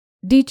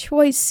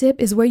Detroit Sip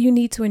is where you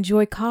need to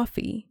enjoy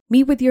coffee.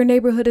 Meet with your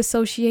neighborhood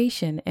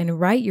association and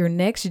write your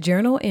next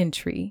journal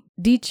entry.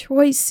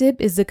 Detroit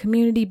Sip is the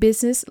community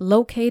business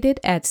located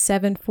at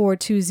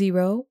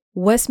 7420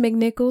 West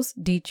McNichols,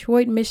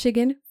 Detroit,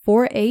 Michigan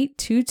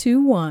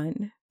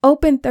 48221.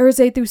 Open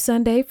Thursday through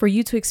Sunday for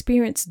you to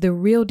experience the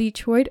real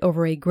Detroit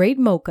over a great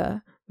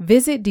mocha.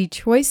 Visit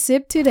Detroit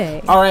Sip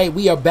today. All right,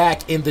 we are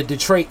back in the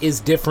Detroit is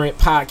Different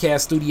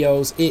podcast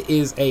studios. It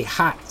is a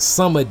hot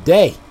summer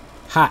day.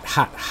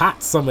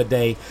 Hot summer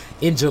day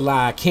in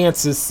July,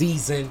 cancer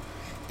season.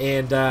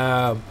 And,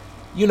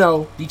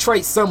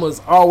 Detroit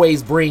summers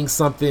always bring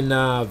something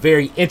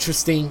very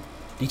interesting.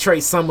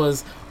 Detroit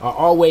summers are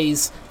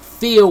always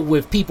filled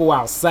with people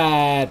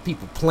outside,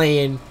 people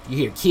playing. You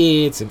hear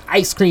kids and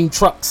ice cream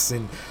trucks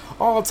and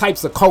all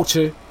types of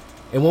culture.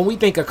 And when we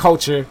think of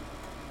culture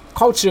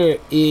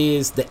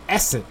is the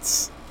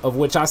essence of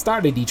which I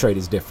started Detroit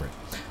is Different.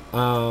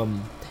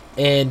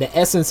 And the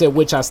essence at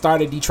which I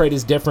started Detroit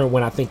is Different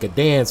when I think of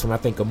dance, when I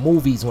think of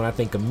movies, when I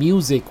think of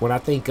music, when I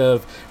think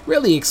of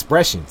really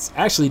expressions.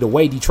 Actually, the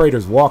way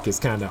Detroiters walk is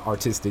kind of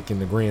artistic in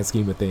the grand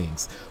scheme of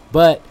things.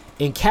 But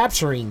in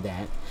capturing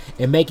that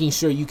and making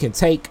sure you can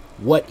take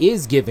what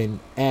is given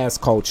as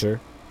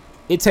culture,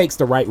 it takes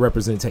the right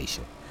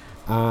representation.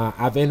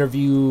 I've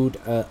interviewed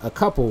a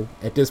couple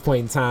at this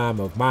point in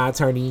time of my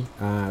attorney,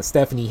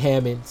 Stephanie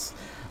Hammonds.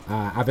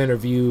 I've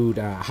interviewed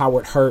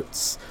Howard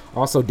Hertz,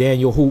 also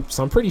Daniel Hoops.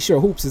 I'm pretty sure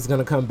Hoops is going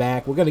to come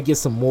back. We're going to get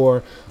some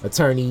more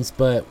attorneys.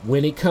 But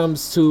when it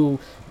comes to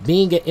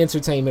being an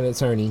entertainment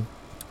attorney,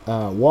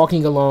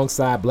 walking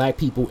alongside black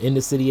people in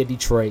the city of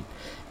Detroit,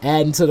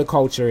 adding to the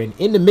culture and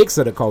in the mix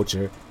of the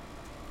culture,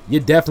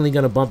 you're definitely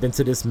going to bump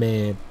into this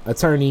man,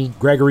 Attorney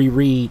Gregory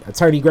Reed.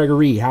 Attorney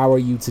Gregory Reed, how are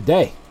you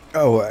today?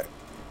 Oh,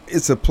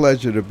 it's a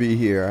pleasure to be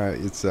here.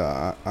 It's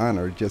an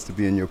honor just to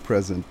be in your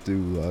presence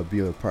to be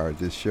a part of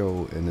this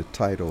show, and the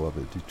title of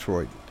it,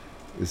 Detroit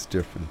is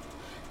Different.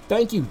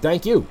 Thank you.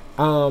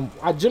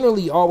 I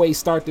generally always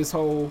start this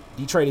whole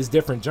Detroit is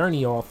Different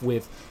journey off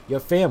with your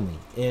family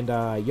and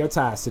your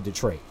ties to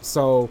Detroit.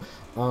 So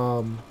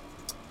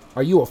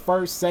are you a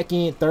first,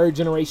 second, third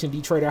generation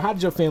Detroiter? How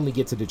did your family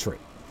get to Detroit?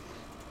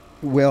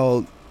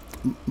 Well,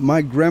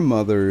 my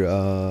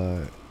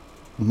grandmother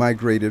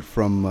migrated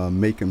from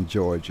Macon,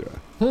 Georgia.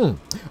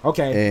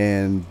 Okay.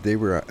 And they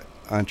were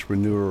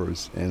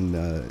entrepreneurs, and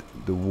the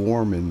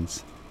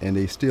Warmans, and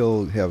they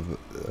still have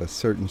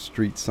certain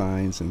street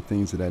signs and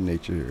things of that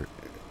nature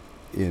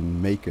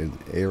in Macon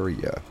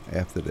area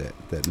after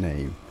that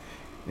name.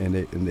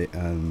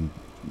 And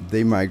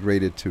they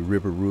migrated to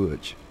River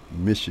Rouge,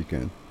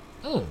 Michigan.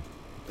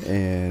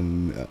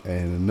 And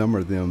a number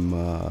of them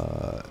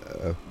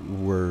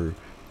were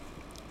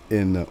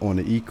on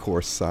the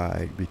E-Course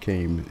side,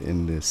 became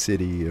in the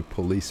city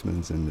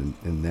policemen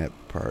in that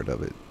part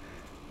of it,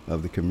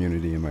 of the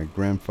community. And my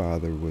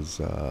grandfather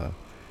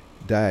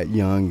died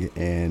young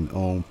and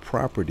owned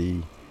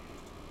property.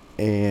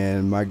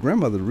 And my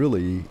grandmother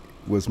really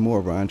was more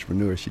of an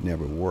entrepreneur. She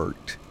never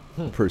worked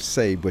per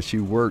se, but she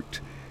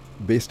worked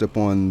based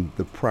upon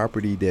the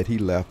property that he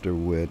left her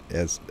with,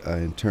 as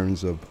in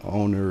terms of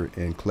owner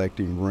and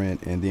collecting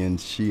rent. And then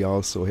she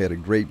also had a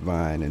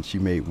grapevine, and she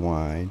made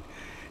wine.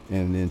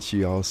 And then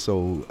she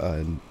also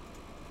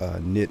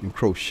knit and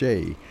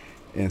crochet.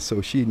 And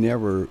so she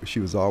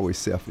was always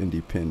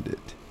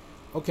self-independent.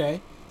 Okay.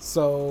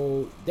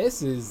 So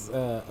this is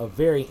a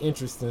very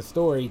interesting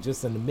story,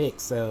 just in the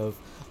mix of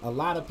a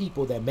lot of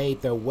people that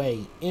made their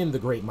way in the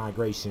Great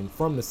Migration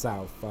from the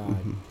South.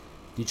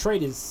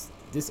 Detroit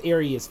this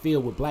area is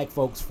filled with black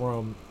folks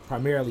from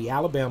primarily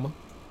Alabama.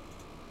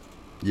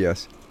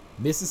 Yes.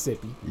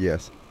 Mississippi.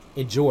 Yes.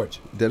 In Georgia.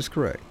 That's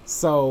correct.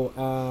 So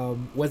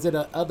was it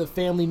other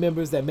family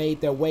members that made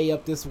their way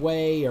up this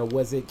way, or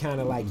was it kind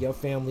of like your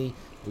family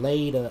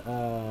laid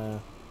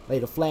a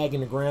flag in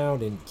the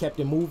ground and kept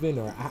it moving,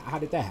 or how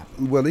did that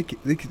happen? Well, they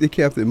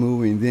kept it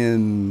moving.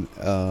 Then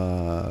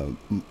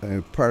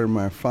part of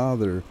my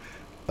father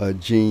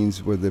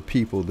genes were the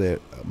people that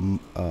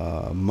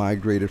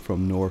migrated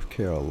from North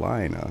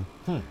Carolina,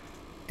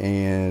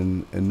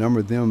 and a number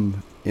of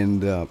them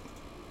ended up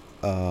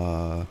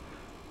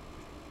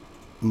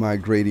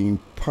migrating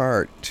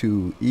part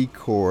to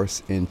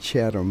E-Course in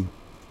Chatham,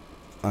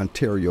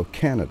 Ontario,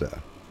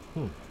 Canada.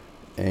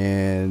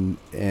 And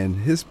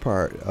his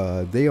part,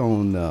 they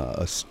own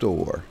a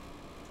store.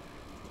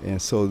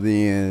 And so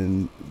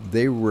then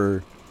they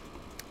were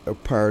a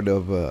part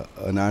of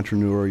an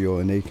entrepreneurial,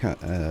 and they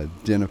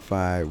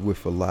identified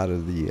with a lot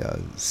of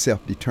the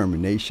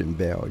self-determination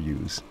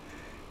values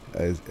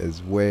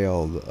as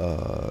well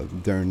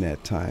during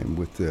that time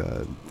with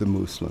the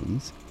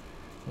Muslims.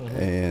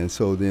 And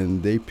so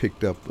then they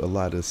picked up a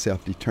lot of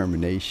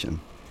self-determination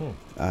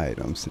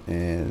items,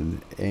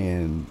 and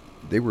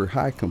they were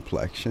high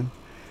complexion,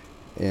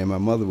 and my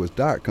mother was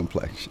dark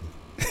complexion.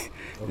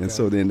 And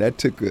so then that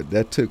took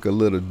a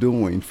little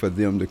doing for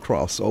them to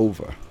cross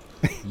over.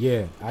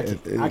 Yeah, I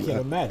can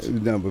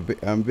imagine. No, but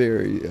I'm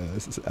very.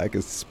 I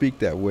can speak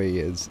that way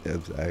as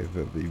I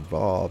have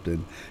evolved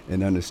and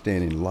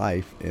understanding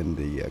life and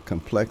the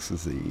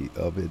complexity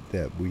of it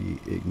that we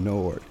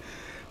ignored.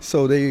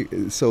 So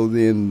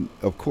then,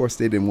 of course,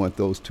 they didn't want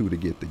those two to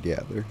get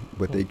together,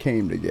 but they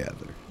came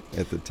together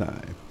at the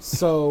time.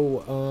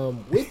 So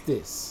with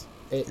this,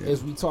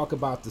 as we talk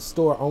about the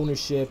store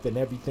ownership and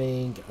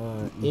everything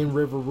in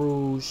River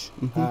Rouge,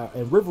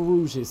 and River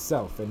Rouge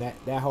itself, and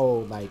that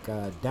whole like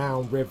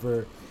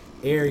downriver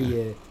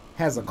area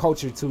has a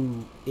culture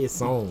to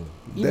its own,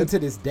 even to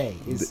this day.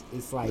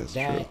 It's like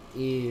that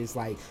is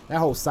like that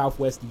whole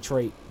Southwest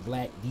Detroit,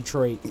 Black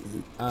Detroit.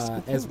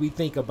 As we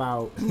think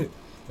about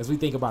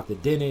the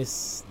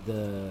dentists,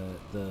 the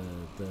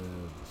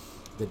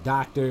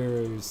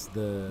doctors,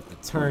 the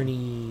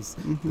attorneys,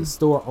 the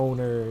store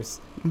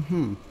owners.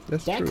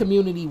 That's that true.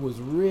 community was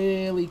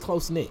really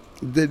close knit.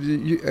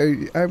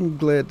 I'm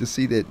glad to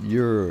see that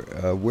your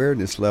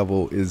awareness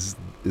level is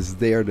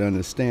there to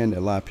understand that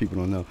a lot of people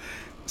don't know.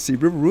 See,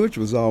 River Rouge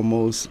was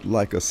almost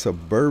like a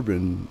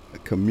suburban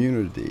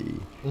community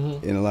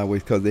in a lot of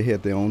ways because they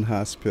had their own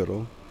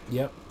hospital.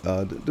 Yep.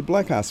 The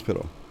Black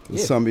Hospital, the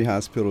Sunby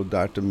Hospital,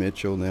 Dr.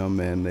 Mitchell,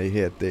 them, and they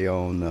had their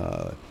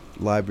own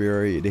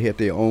library. They had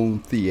their own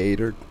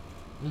theater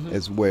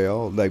as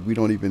well. Like we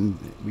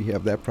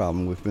have that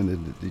problem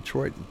within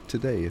Detroit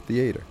today, a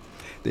theater.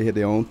 They had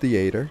their own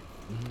theater.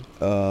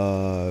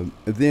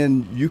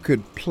 Then you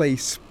could play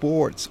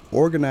sports,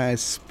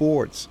 organized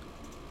sports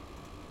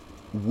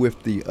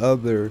with the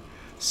other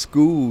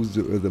schools,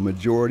 or the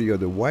majority of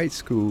the white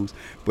schools,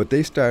 but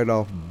they started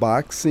off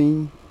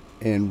boxing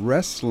and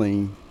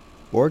wrestling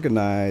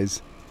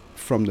organized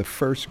from the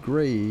first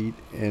grade,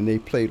 and they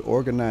played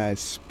organized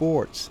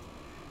sports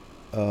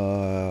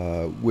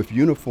with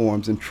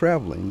uniforms and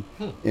traveling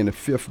in the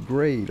 5th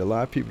grade. A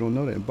lot of people don't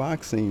know that in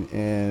boxing.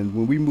 And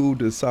when we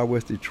moved to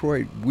Southwest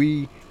Detroit,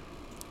 we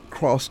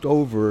crossed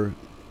over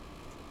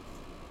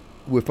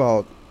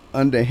without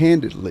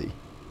underhandedly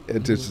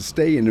to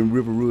stay in the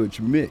River Rouge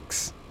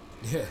mix.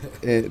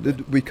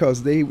 And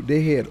because they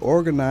had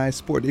organized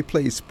sport. They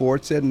played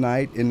sports at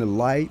night in the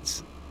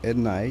lights at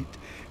night.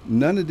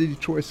 None of the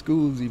Detroit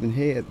schools even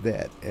had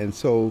that. And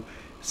so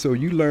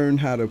you learn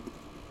how to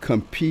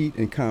compete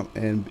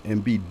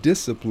and be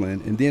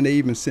disciplined. And then they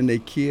even send their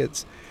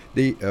kids,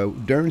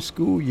 during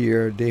school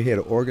year, they had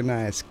an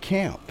organized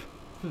camp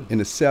in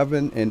the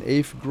 7th and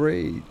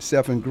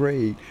 7th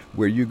grade,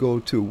 where you go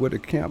to what a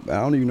camp, I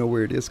don't even know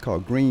where it is,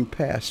 called Green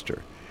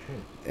Pasture.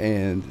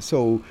 And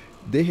so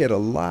they had a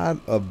lot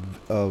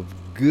of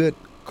good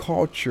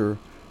culture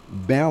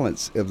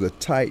balance of the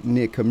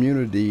tight-knit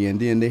community, and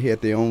then they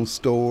had their own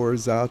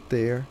stores out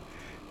there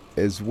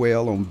as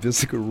well on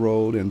Visica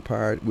Road and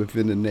part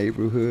within the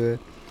neighborhood.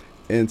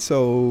 And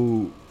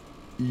so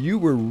you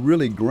were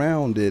really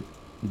grounded,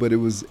 but it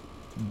was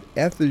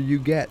after you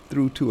got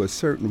through to a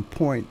certain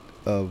point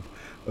of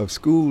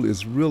school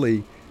is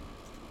really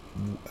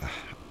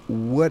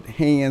what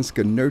hands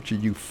can nurture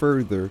you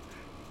further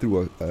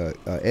through a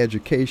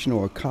education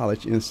or a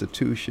college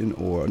institution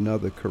or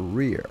another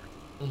career.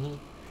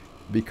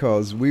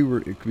 Because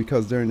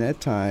during that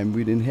time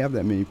we didn't have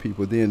that many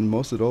people. Then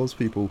most of those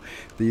people,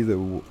 they either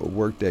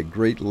worked at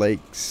Great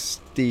Lakes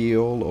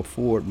Steel or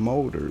Ford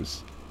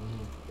Motors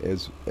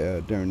as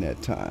during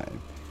that time.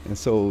 And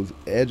so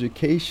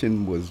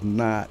education was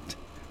not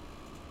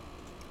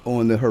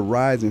on the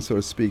horizon, so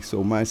to speak.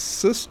 So my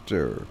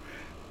sister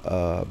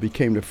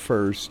became the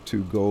first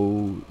to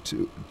go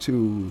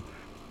to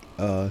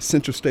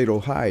Central State,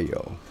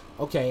 Ohio.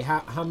 Okay,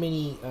 how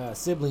many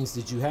siblings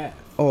did you have?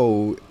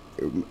 Oh,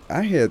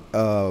 I had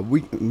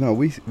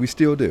we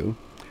still do.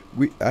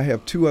 I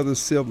have 2 other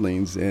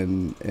siblings,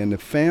 and the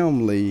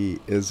family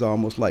is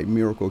almost like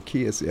miracle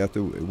kids.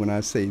 After when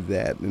I say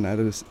that, and I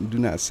just do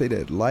not say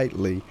that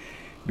lightly,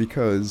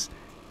 because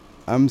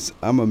I'm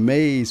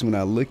amazed when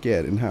I look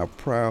at it and how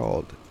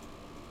proud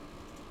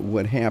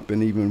what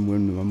happened, even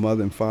when my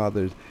mother and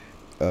father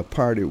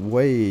parted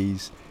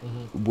ways.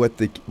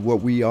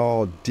 What we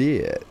all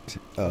did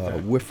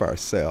with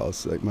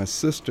ourselves. Like my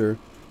sister,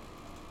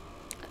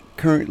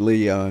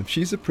 currently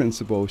she's a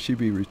principal. She'll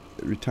be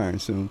retiring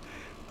soon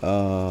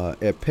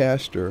at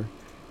Pastor.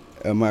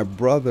 My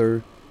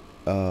brother,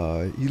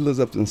 he lives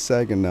up in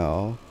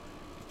Saginaw,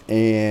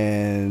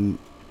 and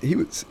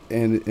he's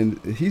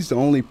the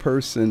only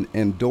person,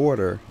 and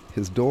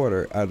his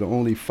daughter are the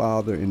only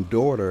father and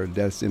daughter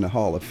that's in the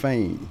Hall of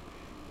Fame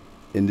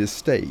in this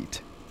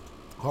state.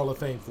 Hall of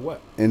Fame for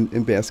what?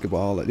 In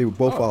basketball. They were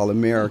both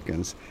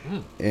All-Americans.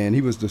 And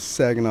he was the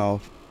Saginaw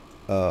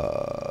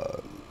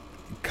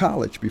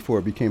College, before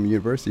it became a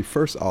university,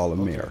 first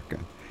All-American.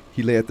 Okay.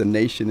 He led the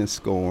nation in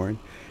scoring,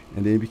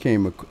 and then he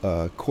became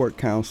a court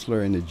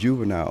counselor in the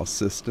juvenile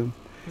system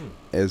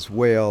as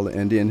well.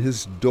 And then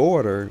his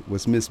daughter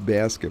was Miss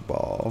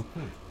Basketball,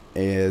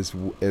 as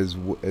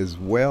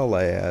well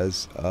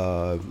as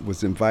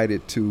was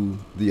invited to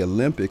the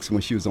Olympics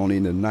when she was only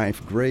in the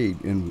 9th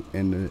grade. And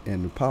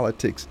the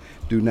politics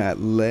do not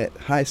let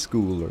high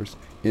schoolers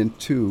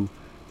into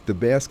the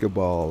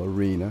basketball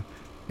arena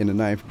in the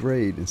 9th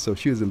grade, and so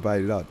she was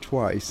invited out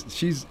twice.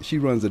 She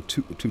runs a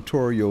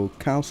tutorial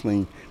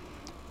counseling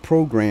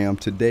program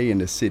today in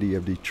the city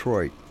of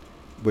Detroit,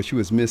 but she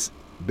was Miss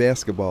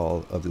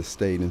Basketball of the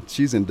state, and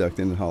she's inducted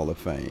in the Hall of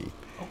Fame.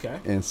 Okay.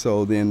 And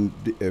so then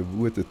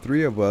with the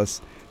three of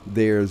us,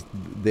 there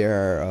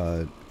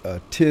are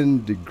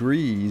 10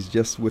 degrees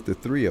just with the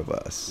three of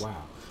us.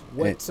 Wow.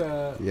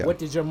 What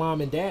did your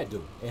mom and dad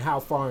do, and how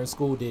far in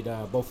school did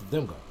both of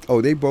them go? Oh,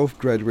 they both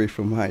graduated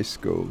from high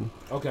school.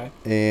 Okay.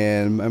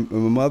 And my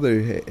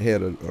mother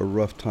had a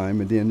rough time,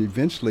 and then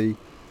eventually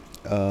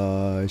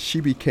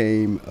she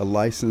became a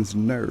licensed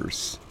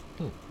nurse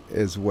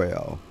as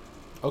well.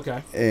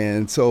 Okay.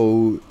 And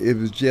so it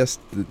was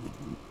just,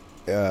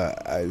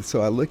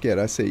 so I look at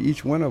it, I say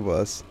each one of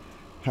us,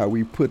 how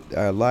we put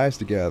our lives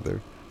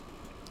together,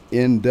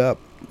 end up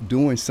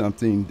doing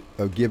something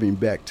of giving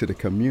back to the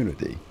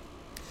community.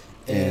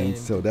 And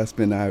so that's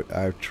been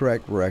our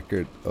track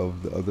record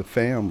of the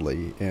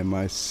family. And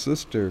my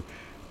sister,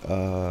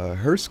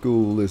 her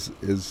school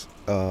is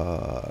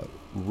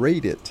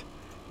rated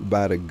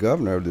by the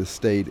governor of the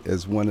state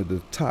as one of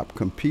the top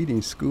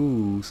competing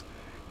schools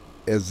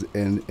as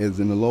in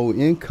a low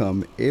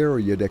income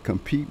area that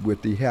compete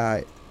with the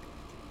high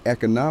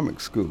economic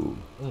school.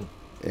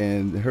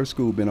 And her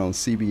school been on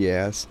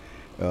CBS.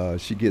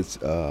 She gets,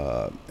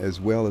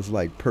 as well as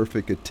like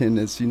perfect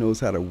attendance. She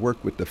knows how to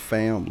work with the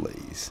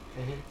families.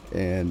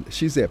 And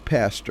she's that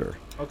pastor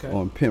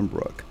on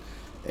Pembroke.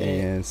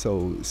 And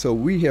so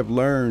we have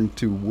learned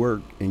to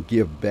work and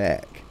give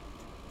back.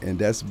 And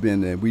that's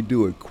been, and we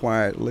do it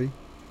quietly.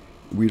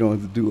 We don't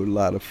have to do a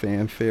lot of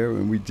fanfare,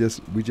 and we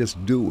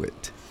just do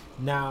it.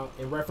 Now,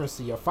 in reference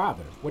to your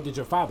father, what did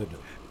your father do?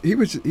 He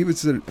was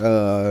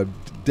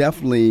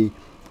definitely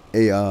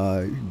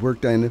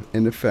worked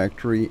in the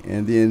factory,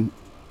 and then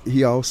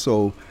he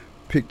also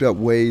picked up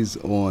ways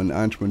on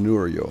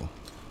entrepreneurial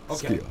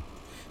skill.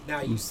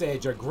 Now, you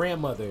said your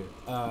grandmother,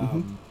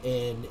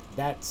 and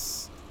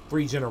that's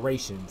 3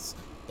 generations,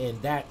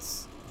 and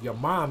that's your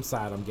mom's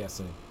side, I'm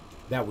guessing,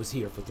 that was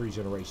here for 3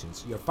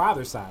 generations. Your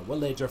father's side, what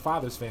led your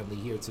father's family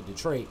here to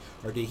Detroit,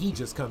 or did he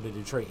just come to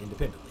Detroit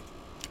independently?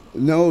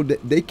 No,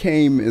 they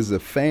came as a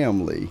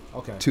family.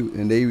 Okay.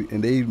 And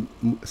they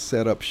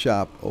set up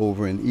shop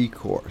over in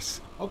Ecorse.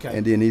 Okay.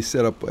 And then he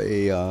set up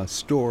a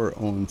store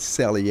on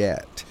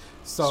Saliat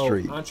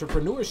Street. So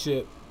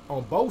entrepreneurship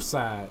on both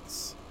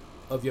sides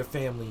of your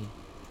family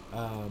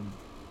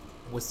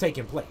was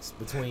taking place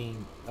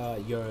between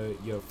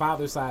your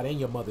father's side and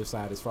your mother's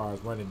side, as far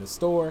as running the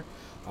store,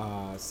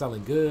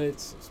 selling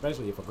goods,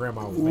 especially if a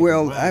grandma was making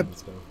wine and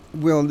stuff.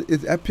 Well,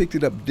 I picked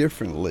it up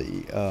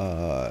differently,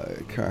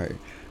 Kai.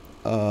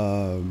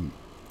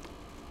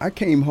 I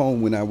came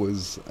home when I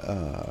was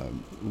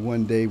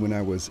one day when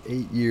I was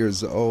 8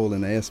 years old,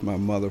 and I asked my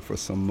mother for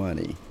some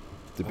money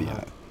to be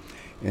honest.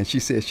 And she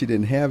said she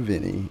didn't have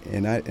any,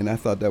 and I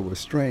thought that was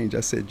strange. I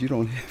said, "You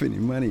don't have any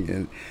money,"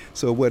 and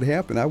so what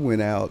happened? I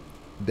went out.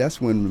 That's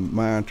when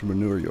my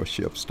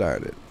entrepreneurship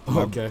started.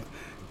 Okay.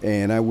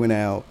 And I went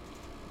out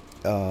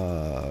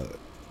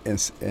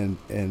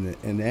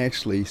and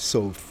actually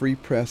sold Free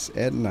Press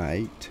at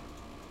night.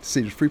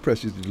 See, the Free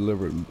Press used to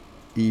deliver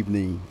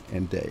evening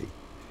and day.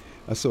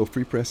 I sold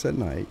Free Press at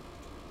night,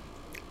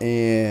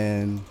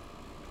 and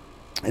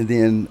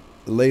then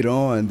later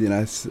on, then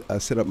I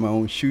set up my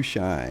own shoe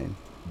shine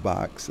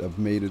box. I've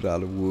made it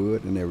out of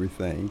wood and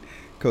everything,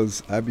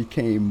 because I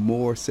became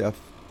more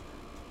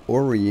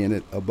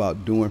self-oriented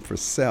about doing for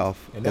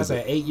self. And that's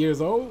at 8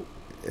 years old?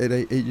 At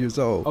 8 years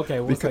old. Okay,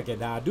 one second.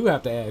 Now I do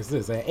have to ask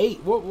this. At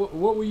 8, what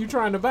were you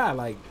trying to buy?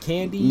 Like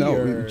candy? No,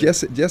 or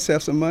just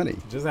have some money.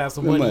 Just have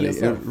some money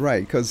yourself.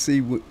 Right? Because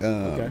see,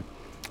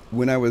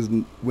 when I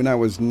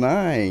was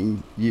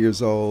 9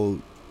 years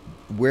old,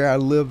 where I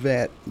live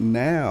at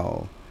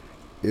now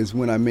is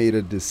when I made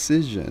a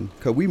decision,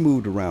 because we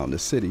moved around the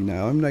city.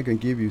 Now, I'm not going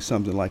to give you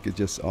something like it's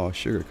just all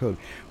sugar-coated.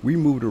 We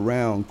moved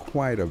around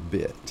quite a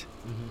bit.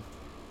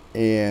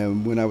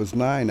 And when I was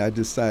 9, I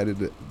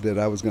decided that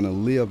I was going to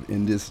live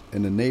in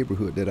the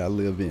neighborhood that I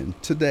live in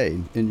today,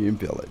 Indian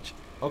Village.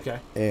 Okay.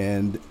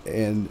 And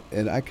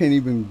I can't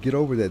even get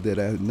over that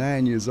at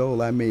 9 years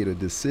old, I made a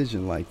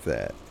decision like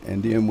that.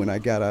 And then when I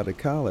got out of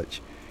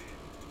college,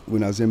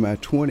 when I was in my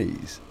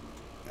 20s,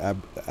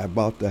 I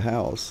bought the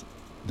house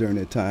during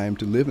that time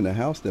to live in the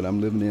house that I'm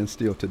living in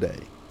still today.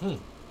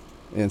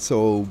 And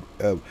so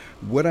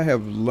what I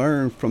have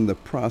learned from the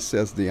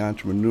process, the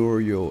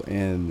entrepreneurial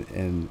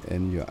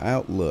and your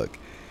outlook,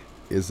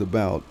 is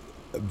about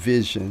a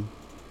vision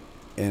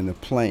and a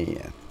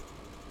plan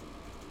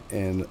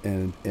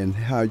and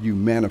how you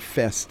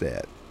manifest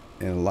that.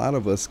 And a lot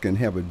of us can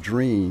have a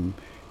dream,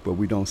 but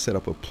we don't set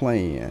up a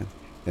plan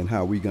and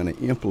how we're going to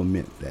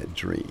implement that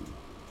dream.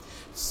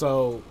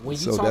 So when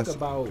you talk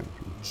about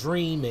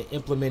dream and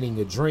implementing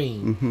a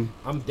dream,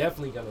 I'm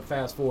definitely going to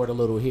fast forward a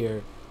little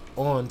here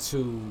on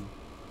to,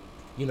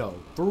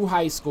 through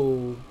high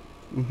school,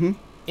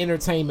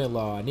 entertainment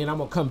law. And then I'm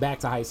going to come back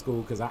to high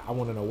school because I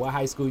want to know what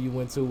high school you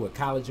went to, what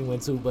college you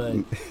went to. But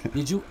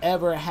did you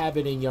ever have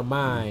it in your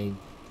mind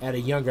at a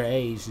younger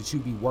age that you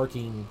be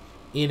working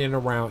in and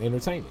around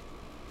entertainment?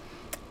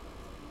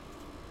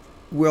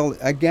 Well,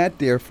 I got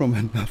there from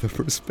another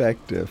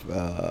perspective.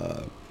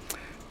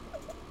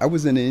 I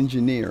was in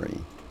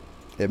engineering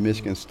at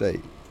Michigan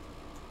State.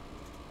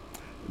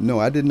 No,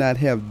 I did not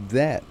have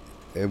that.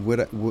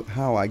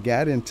 How I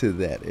got into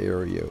that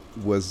area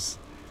was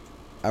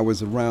I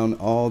was around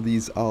all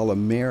these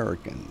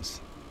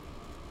All-Americans,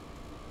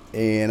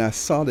 and I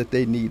saw that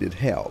they needed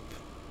help.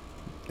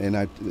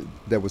 And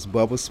that was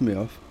Bubba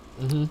Smith,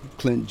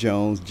 Clint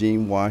Jones,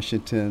 Gene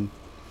Washington,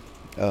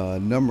 a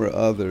number of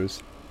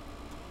others.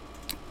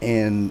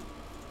 And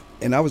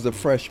I was a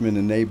freshman,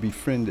 and they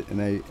befriended,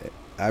 and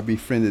I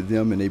befriended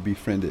them, and they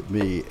befriended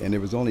me. And there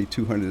was only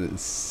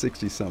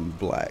 260-something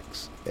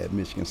blacks at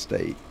Michigan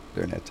State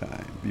during that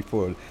time,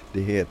 before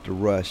they had the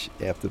rush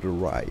after the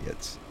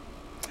riots.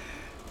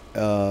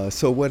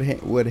 So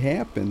what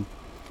happened?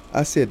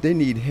 I said they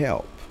need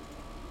help,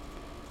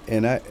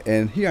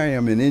 and here I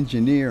am in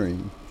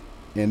engineering,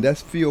 and that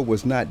field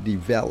was not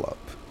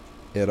developed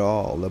at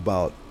all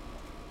about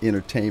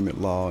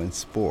entertainment law and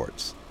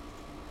sports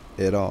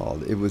at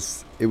all. It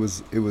was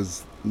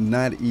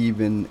not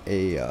even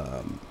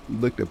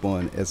looked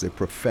upon as a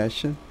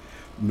profession,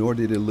 nor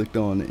did it looked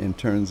on in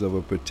terms of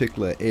a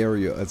particular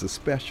area as a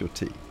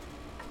specialty.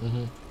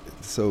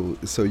 So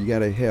you got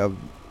to have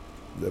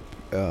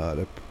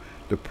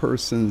the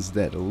persons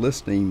that are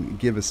listening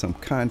give us some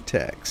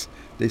context.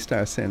 They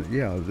start saying,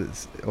 yeah,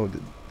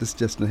 this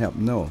just didn't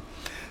happen. No.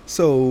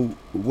 So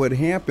what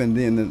happened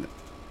then,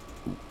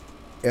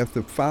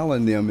 after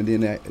following them, and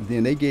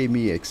then they gave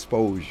me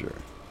exposure.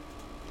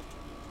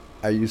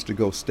 I used to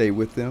go stay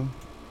with them.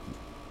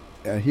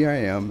 Here I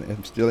am.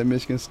 I'm still at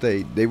Michigan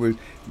State. They were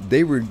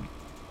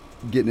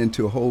getting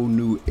into a whole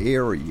new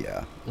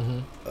area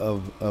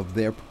of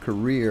their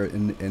career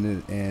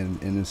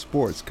in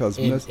sports, because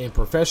in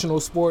professional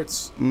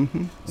sports.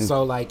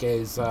 So like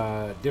as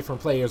different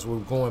players were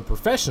going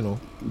professional,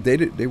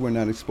 they were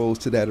not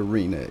exposed to that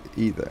arena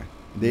either.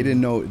 They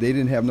didn't know. They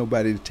didn't have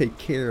nobody to take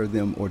care of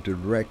them or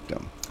direct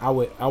them. I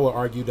would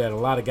argue that a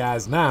lot of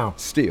guys now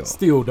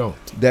still don't.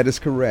 That is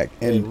correct,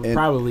 and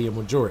probably a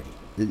majority.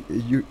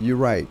 You're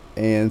right,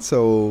 and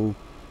so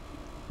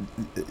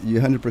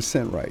you're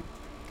 100% right.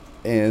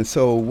 And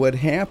so what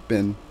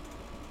happened?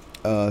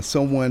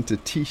 Someone to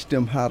teach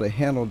them how to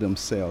handle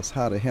themselves,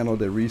 how to handle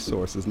their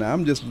resources. Now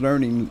I'm just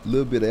learning a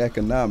little bit of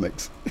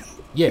economics.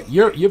 Yeah,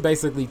 you're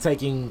basically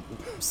taking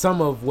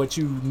some of what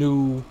you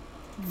knew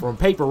from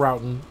paper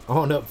routing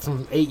on up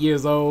from 8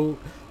 years old,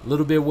 a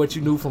little bit of what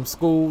you knew from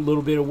school, a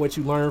little bit of what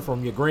you learned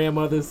from your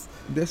grandmothers.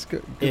 That's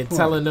good. And point.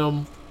 Telling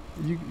them,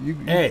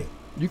 hey,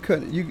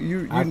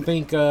 I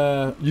think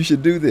you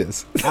should do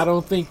this. I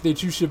don't think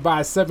that you should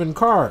buy 7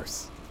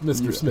 cars,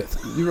 Mr. Smith.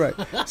 You're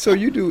right. So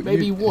you do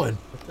maybe one.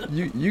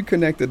 You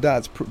connect the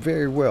dots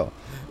very well,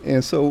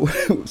 and so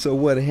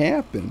what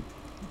happened?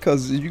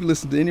 Because you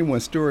listen to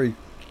anyone's story,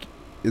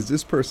 is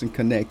this person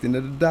connecting to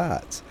the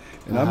dots?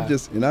 And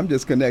I'm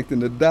just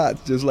connecting the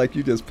dots, just like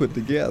you just put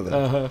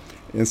together.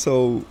 And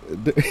so,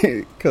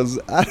 because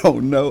I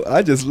don't know,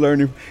 I just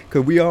learning,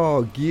 because we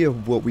all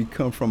give what we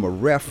come from a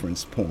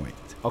reference point.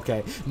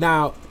 Okay.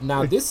 Now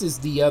this is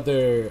the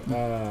other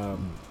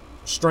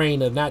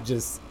strain of not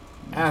just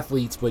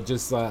athletes, but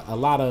just a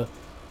lot of,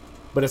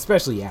 but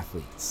especially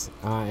athletes.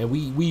 And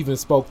we even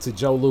spoke to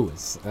Joe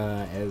Louis,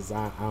 as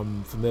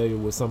I'm familiar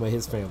with some of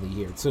his family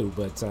here too.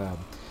 But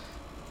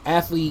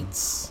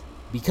athletes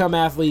become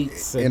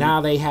athletes, and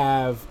now they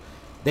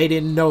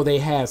didn't know they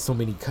had so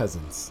many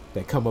cousins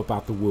that come up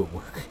out the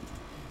woodwork,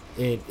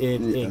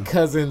 and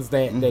cousins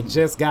that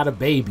just got a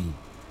baby,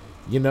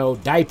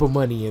 diaper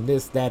money and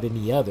this, that, and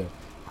the other.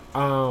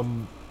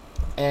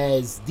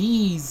 As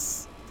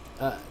these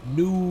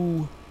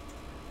new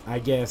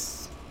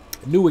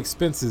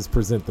expenses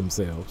present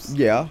themselves.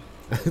 Yeah,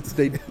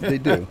 they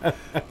do.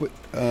 But,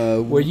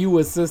 were you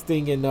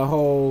assisting in the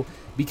whole,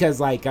 because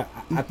I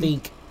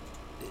think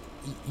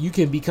you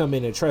can become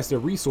a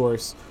trusted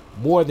resource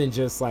more than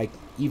just like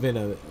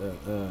even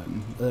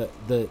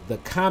the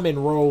common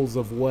roles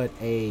of what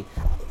a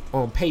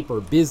on paper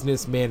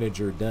business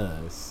manager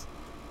does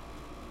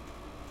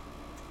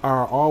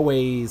are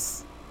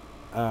always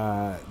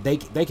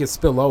they can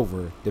spill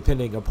over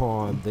depending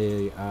upon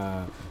the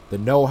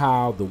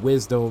know-how, the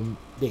wisdom,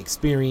 the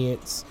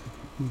experience,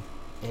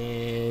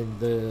 and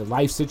the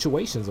life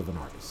situations of an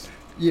artist.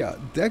 Yeah,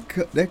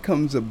 that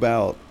comes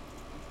about.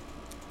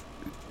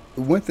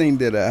 One thing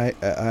that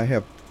I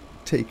have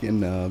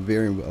taken a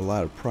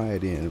lot of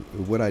pride in,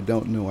 what I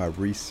don't know, I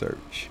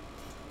research.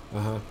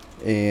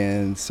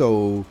 And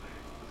so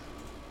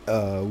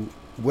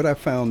what I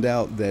found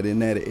out that in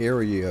that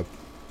area,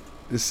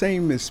 the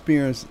same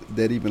experience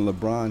that even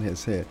LeBron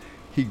has had,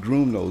 he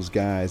groomed those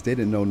guys. They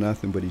didn't know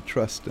nothing, but he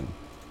trusted them.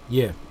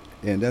 Yeah.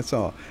 And that's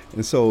all.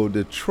 And so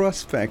the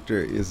trust factor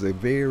is a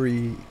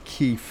very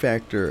key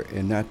factor,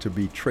 and not to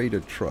betray the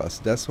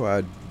trust. That's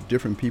why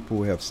different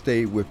people have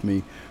stayed with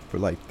me for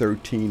like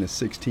 13 or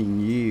 16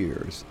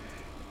 years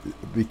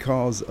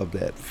because of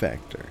that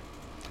factor.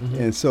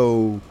 And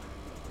so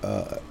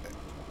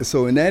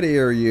So in that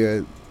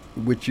area,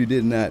 which you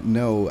did not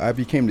know, I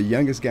became the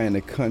youngest guy in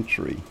the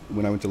country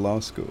when I went to law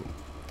school.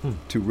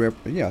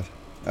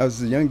 I was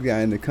the youngest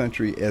guy in the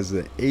country as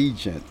an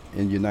agent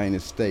in the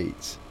United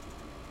States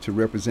to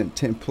represent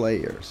 10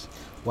 players.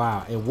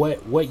 Wow. And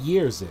what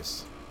year is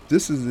this?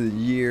 This is the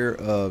year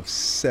of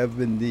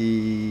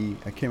 70.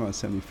 I came out in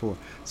 74.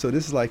 So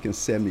this is like in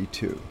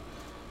 72.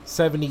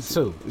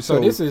 72. So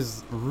this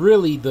is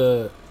really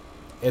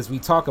as we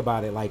talk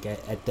about it, like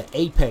at the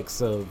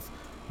apex of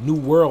new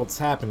worlds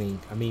happening.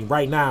 I mean,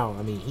 right now,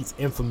 he's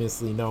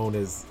infamously known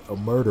as a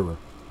murderer,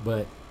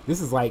 but this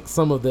is like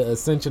some of the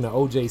ascension of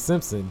O.J.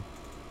 Simpson.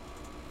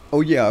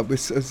 Oh yeah,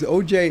 but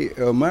O.J.,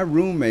 my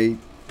roommate,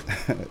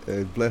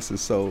 bless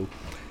his soul.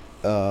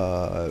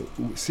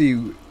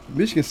 See,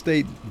 Michigan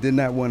State did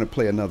not want to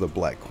play another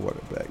black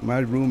quarterback. My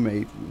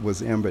roommate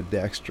was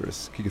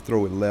ambidextrous. He could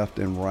throw it left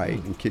and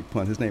right and kick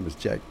punt. His name is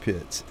Jack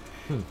Pitts.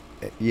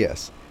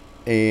 Yes.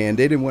 And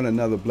they didn't want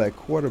another black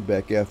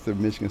quarterback after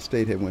Michigan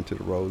State had went to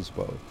the Rose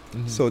Bowl.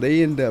 So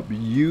they ended up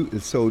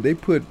so they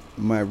put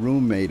my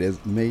roommate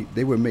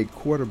they would make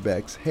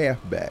quarterbacks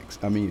halfbacks.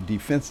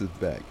 Defensive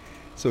back.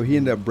 So he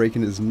ended up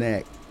breaking his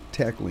neck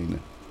tackling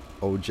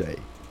OJ.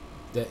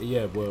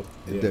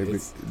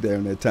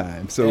 During that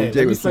time. So let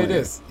me say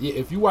this: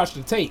 if you watch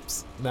the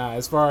tapes now,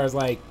 as far as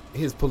like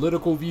his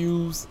political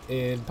views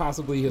and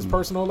possibly his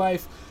personal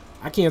life,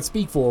 I can't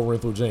speak for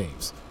Orenthal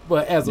James.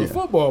 But as a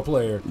football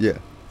player,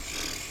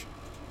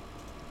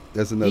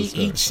 that's another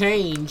story. He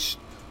changed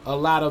a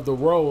lot of the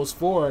roles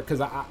for it,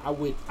 because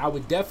I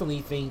would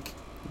definitely think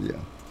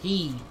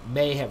he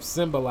may have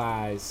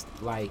symbolized,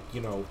 like,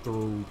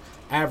 through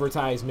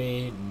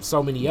advertisement and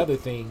so many other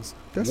things,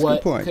 that's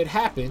what could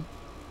happen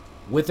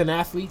with an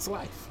athlete's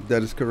life.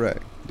 That is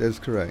correct.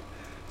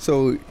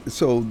 So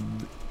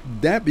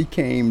that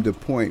became the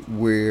point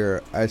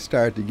where I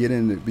started to get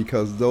in it,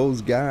 because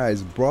those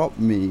guys brought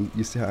me,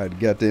 you see how I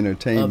got the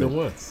entertainment. Other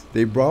ones.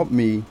 They brought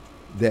me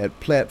that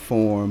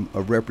platform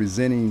of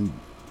representing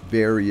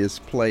various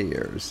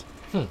players.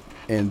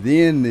 And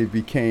then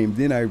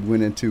then I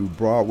went into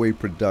Broadway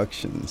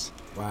productions.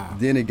 Wow.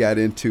 Then it got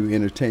into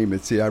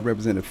entertainment. See, I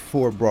represented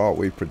 4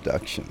 Broadway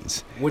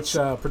productions. Which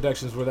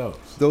productions were those?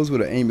 Those were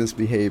the Amos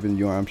Behaving,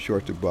 Your Arm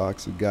Short to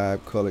Box, The Guy,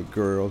 Colored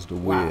Girls, The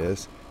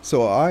Wiz.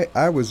 So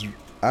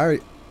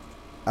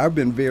I've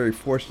been very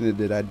fortunate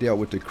that I dealt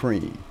with the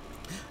cream.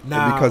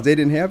 Now, because they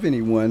didn't have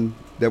anyone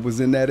that was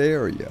in that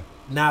area.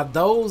 Now,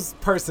 those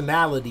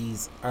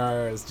personalities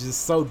are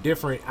just so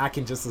different, I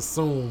can just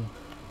assume,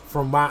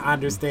 from my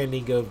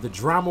understanding of the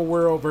drama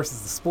world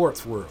versus the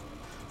sports world.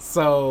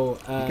 So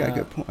you got a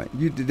good point.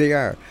 They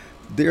are.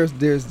 There's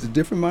the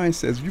different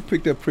mindsets. You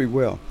picked up pretty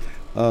well.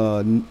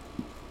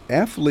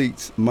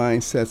 Athletes'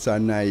 mindsets are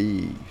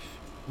naive.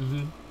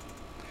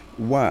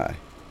 Why?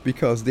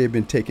 Because they've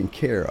been taken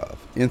care of,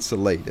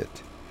 insulated.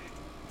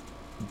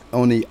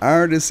 On the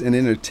artist and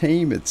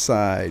entertainment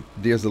side,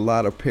 there's a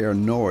lot of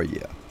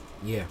paranoia.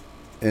 Yeah.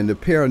 And the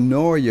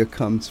paranoia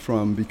comes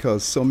from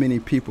because so many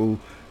people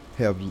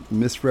have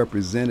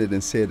misrepresented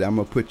and said, I'm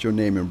going to put your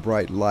name in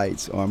bright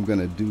lights, or I'm going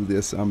to do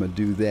this, I'm going to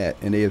do that.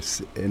 And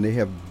they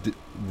have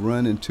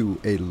run into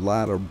a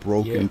lot of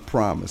broken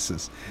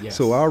promises. Yes.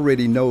 So I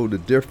already know the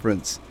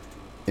difference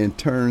in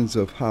terms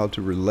of how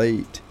to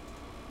relate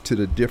to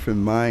the different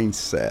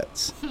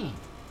mindsets.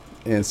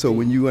 And so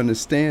when you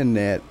understand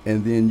that,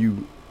 and then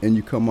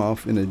you come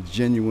off in a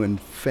genuine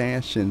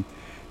fashion,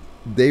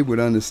 they would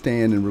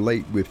understand and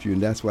relate with you,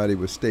 and that's why they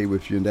would stay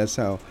with you. And that's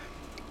how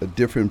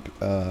different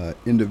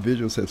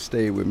individuals have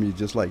stayed with me,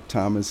 just like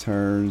Thomas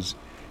Hearns,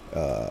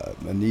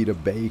 Anita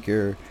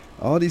Baker.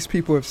 All these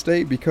people have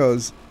stayed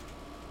because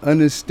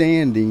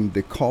understanding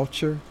the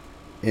culture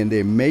and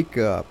their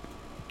makeup,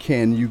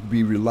 can you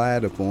be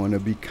relied upon or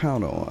be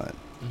counted on?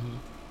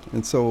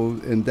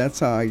 And that's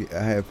how I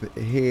have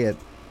had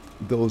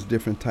those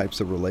different types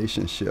of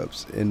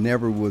relationships, and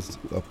never was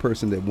a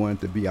person that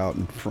wanted to be out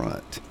in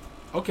front.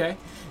 Okay.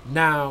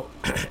 Now,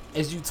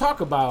 as you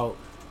talk about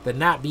the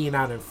not being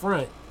out in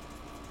front,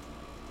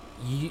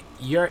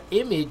 your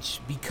image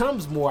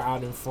becomes more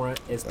out in front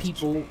as That's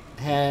people true.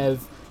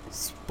 Have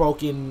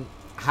spoken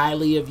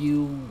highly of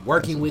you,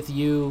 working with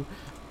you.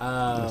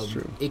 That's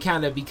true. It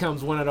kind of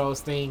becomes one of those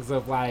things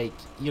of like,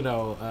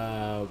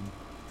 so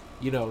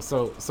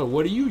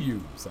what do you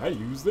use? I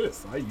use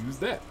this. I use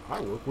that.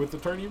 I work with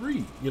Attorney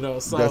Reed.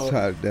 So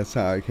that's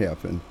how it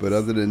happened. But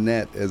other than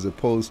that, as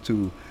opposed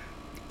to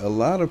a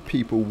lot of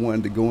people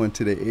wanted to go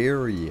into the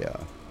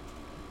area,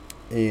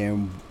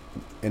 and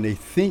they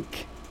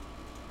think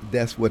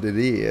that's what it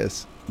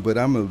is. But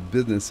I'm a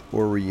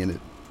business-oriented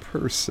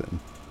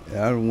person.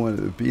 I don't want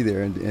to be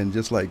there. And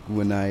just like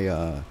when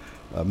I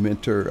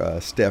mentor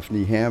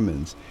Stephanie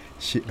Hammonds,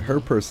 her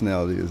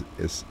personality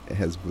was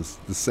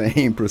the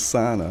same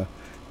persona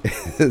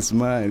as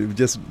mine.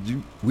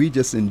 We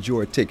just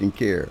enjoy taking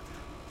care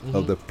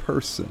of the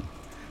person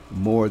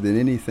more than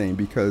anything,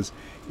 because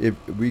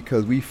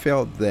we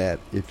felt that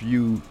if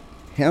you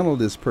handle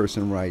this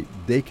person right,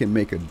 they can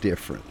make a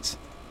difference.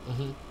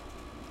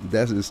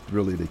 That is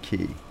really the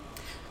key.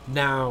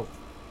 Now,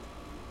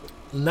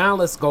 now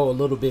let's go a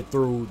little bit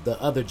through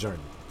the other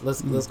journey.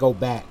 Let's go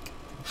back.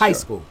 High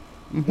school.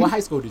 What high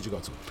school did you go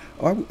to?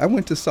 I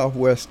went to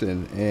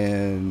Southwestern,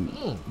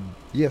 and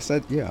yes,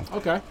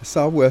 Okay.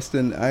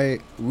 Southwestern.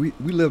 We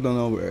lived on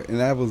over,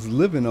 and I was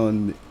living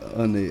on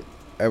the.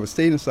 I was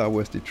staying in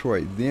Southwest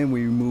Detroit. Then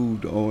we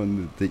moved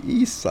on the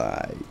east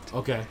side.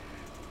 Okay.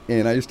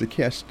 And I used to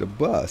catch the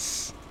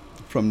bus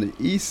from the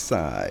east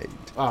side.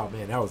 Oh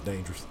man, that was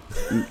dangerous.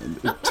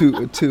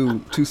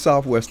 to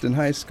Southwestern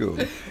High School,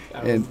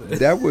 and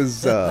that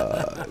was,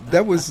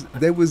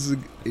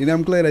 and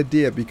I'm glad I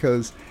did,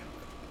 because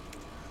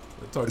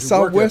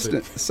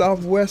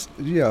Southwest,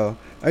 yeah.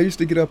 I used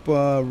to get up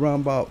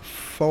around about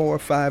 4 or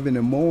 5 in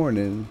the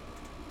morning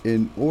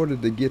in order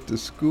to get to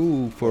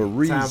school for a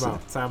reason.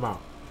 Time out.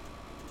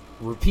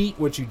 Repeat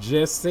what you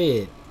just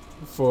said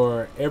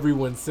for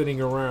everyone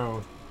sitting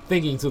around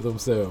thinking to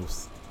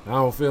themselves, I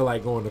don't feel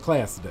like going to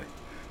class today.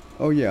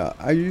 Oh yeah,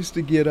 I used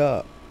to get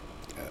up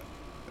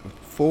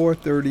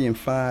 4:30 and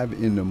 5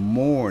 in the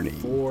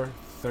morning.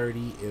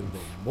 4:30 in the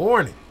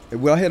morning.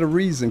 Well, I had a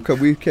reason,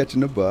 because we were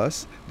catching the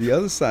bus. The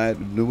other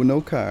side, there were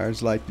no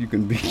cars, like you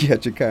can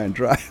catch a car and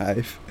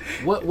drive.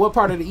 What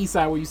part of the east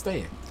side were you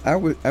staying? I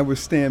would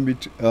stand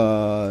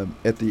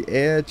at the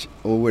edge,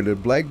 or where the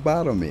black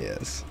bottom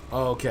is.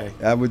 Oh, okay.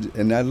 I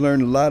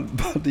learned a lot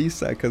about the east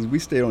side, because we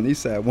stayed on the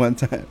east side one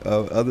time,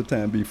 other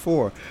time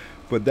before.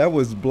 But that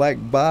was Black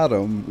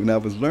Bottom when I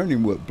was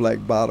learning what Black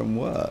Bottom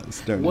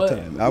was during the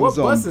time. What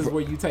buses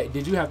were you take?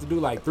 Did you have to do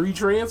like 3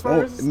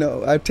 transfers? Oh,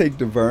 no, I take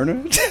the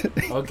Vernon.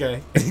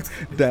 Okay.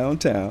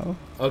 Downtown.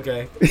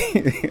 Okay.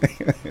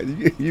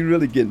 You're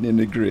really getting in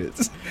the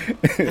grits.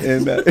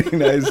 and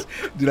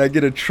did I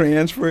get a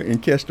transfer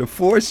and catch the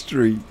 4th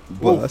Street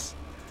bus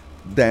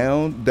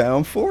down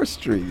 4th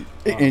Street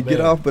and get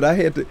off? But I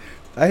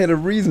had a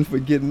reason for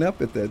getting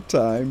up at that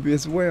time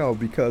as well,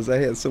 because I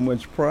had so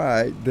much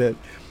pride that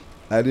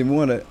I didn't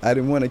want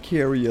to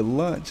carry a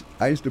lunch.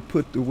 I used to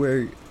put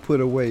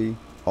away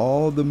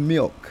all the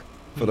milk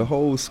for the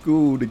whole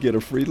school to get a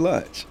free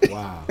lunch.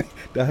 Wow.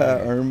 That's how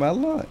I earned my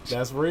lunch.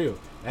 That's real.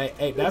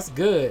 Hey, that's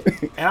good.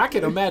 And I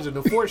can imagine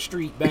the 4th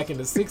Street back in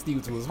the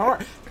 60s was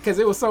hard, because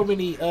there was so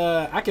many,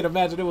 I can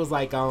imagine it was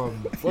like,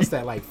 what's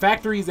that, like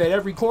factories at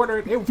every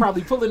corner. They were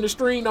probably pulling the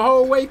string the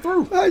whole way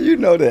through. How you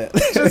know that?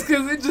 Just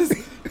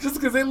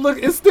because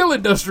it's still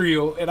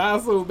industrial. And I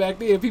assume back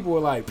then people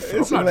were like,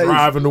 I'm not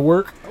driving to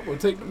work. I'm going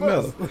to take the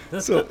bus.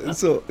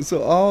 No.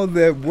 So all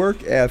that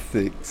work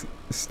ethics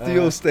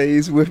still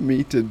stays with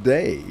me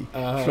today,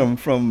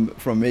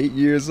 from 8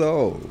 years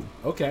old.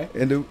 Okay.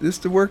 And it's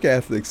the work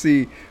ethic.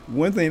 See,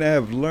 one thing I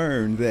have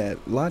learned, that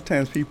a lot of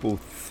times people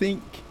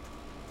think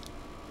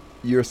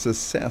you're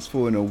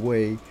successful in a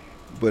way,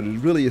 but it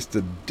really is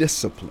the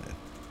discipline.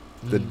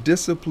 The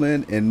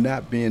discipline and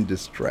not being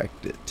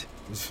distracted.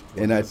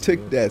 And I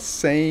took that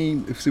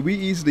same, see, we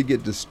easily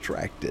get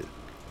distracted.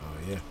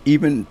 Yeah.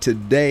 Even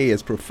today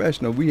as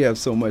professional, we have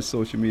so much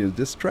social media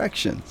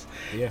distractions.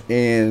 Yeah.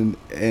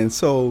 And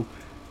so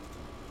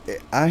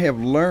I have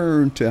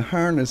learned to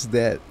harness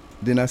that.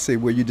 Then I say,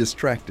 well, you're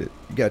distracted.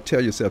 You got to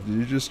tell yourself that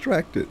you're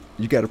distracted.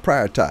 You got to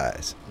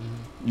prioritize.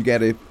 You got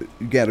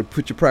to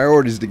put your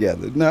priorities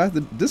together. Now,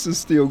 this is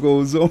still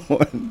goes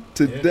on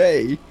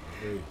today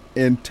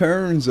in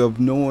terms of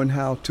knowing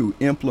how to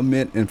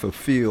implement and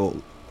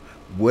fulfill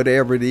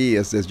whatever it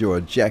is as your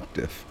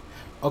objective.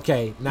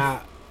 Okay,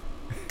 now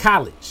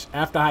college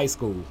after high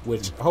school,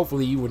 which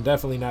hopefully you were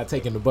definitely not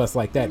taking the bus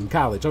like that in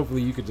college.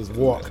 Hopefully you could just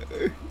walk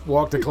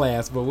to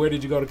class. But where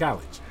did you go to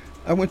college?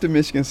 I went to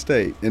Michigan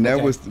State, and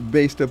that was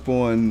based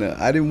upon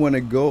I didn't want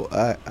to go.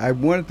 I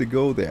wanted to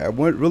go there. I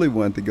really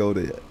wanted to go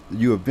to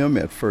U of M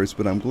at first,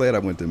 but I'm glad I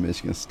went to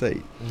Michigan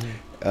State.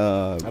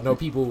 I know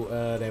people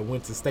that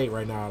went to State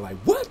right now are like,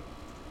 what?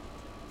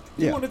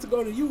 You wanted to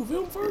go to U of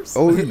M first?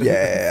 Oh,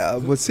 yeah.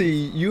 But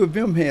see, U of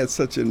M had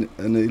such an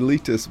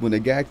elitist. When a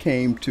guy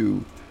came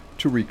to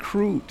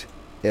recruit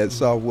at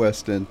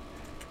Southwestern,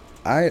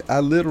 I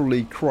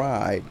literally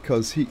cried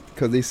because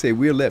they say,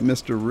 we'll let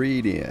Mr.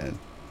 Reed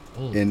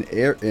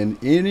in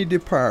any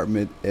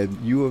department at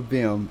U of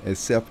M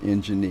except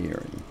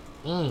engineering.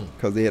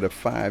 Because they had a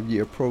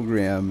 5-year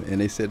program, and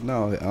they said,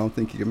 no, I don't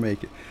think you can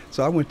make it.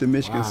 So I went to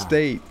Michigan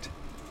State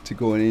to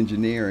go in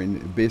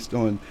engineering based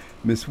on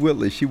Miss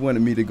Whitley. She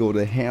wanted me to go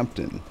to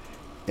Hampton,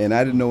 and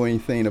I didn't know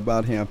anything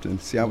about Hampton.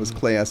 See, I was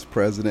class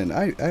president.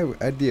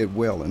 I did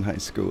well in high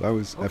school.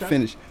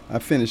 I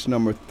finished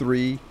number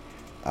 3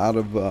 out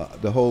of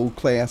the whole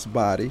class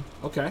body.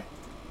 Okay.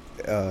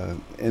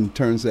 In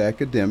terms of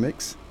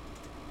academics,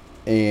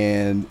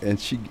 and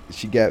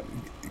she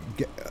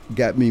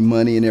got me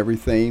money and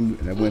everything,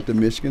 and I went to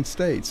Michigan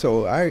State.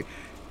 So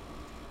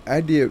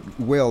I did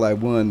well. I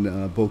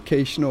won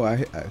vocational.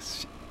 I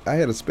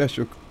had a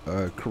special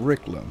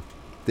curriculum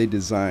they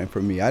designed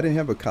for me. I didn't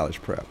have a college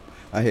prep.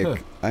 I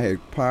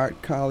had part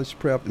college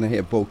prep, and I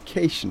had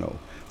vocational.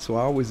 So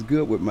I was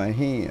good with my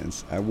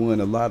hands. I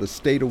won a lot of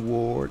state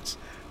awards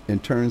in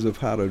terms of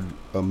how to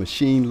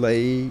machine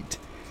lathe.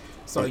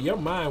 So your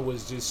mind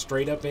was just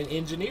straight up in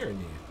engineering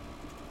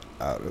then?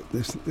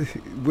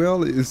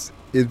 Well,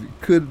 it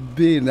could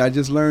be, and I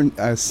just learned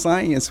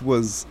science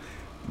was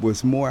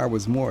more I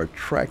was more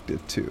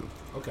attracted to.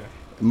 Okay.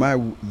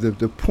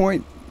 The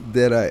point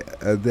that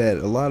that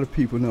a lot of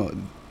people know,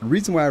 the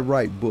reason why I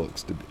write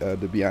books,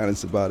 to be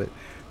honest about it,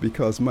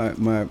 because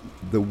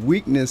the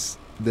weakness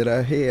that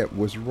I had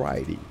was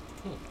writing.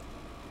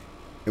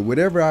 And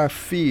whatever I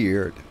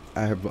feared,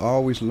 I have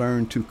always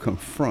learned to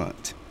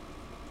confront.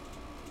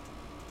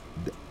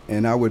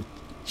 And I would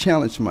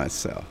challenge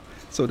myself.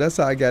 So that's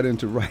how I got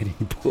into writing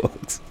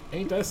books.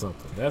 Ain't that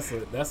something?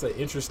 That's an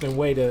interesting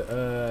way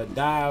to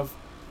dive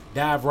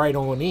right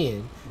on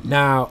in.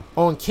 Now,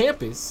 on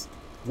campus,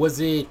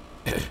 was it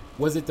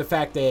the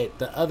fact that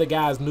the other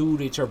guys knew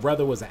that your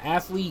brother was an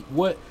athlete?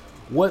 What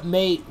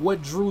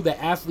drew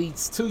the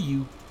athletes to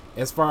you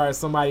as far as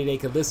somebody they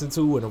could listen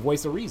to and a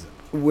voice of reason?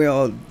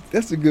 Well,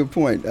 that's a good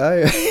point.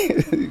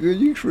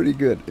 You're pretty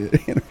good.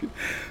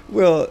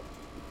 Well,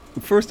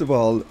 first of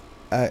all,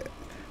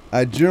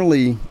 I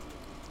generally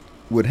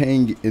would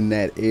hang in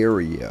that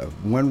area.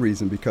 One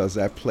reason, because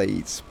I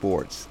played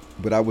sports,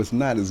 but I was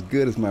not as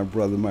good as my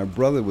brother. My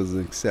brother was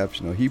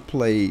exceptional. He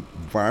played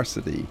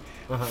varsity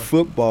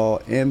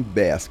football and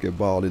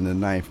basketball in the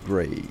 9th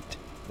grade.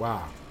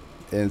 Wow.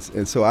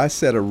 And so I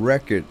set a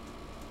record.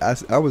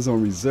 I was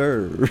on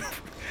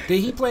reserve.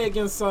 Did he play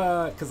against,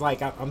 because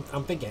like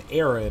I'm thinking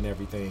era and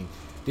everything.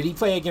 Did he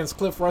play against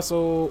Cliff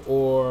Russell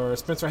or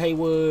Spencer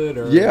Haywood?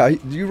 Or? Yeah,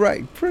 you're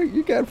right.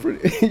 You got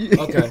pretty.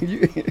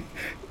 Okay.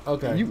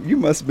 Okay. You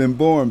must have been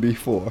born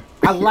before.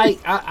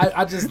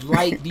 I just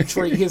like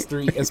Detroit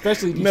history,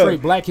 especially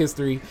Detroit Black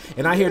history,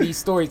 and I hear these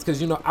stories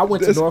because I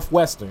went to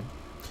Northwestern.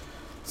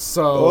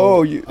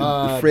 So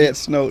Fred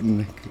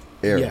Snowden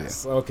area.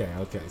 Yes. Okay.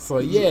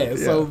 So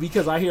so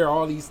because I hear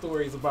all these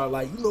stories about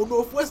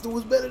Northwestern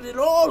was better than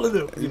all of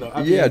them.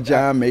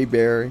 John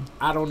Mayberry.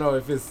 I don't know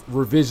if it's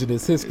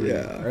revisionist history.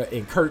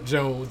 And Kurt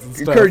Jones and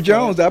stuff. Kurt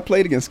Jones. I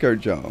played against Kurt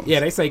Jones.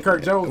 Yeah, they say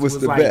Kurt Jones was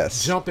the like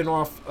best. Jumping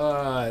off.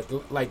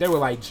 Like they were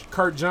like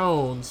Kurt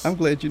Jones. I'm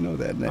glad you know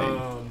that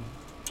name.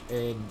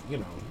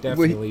 And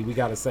definitely we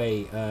got to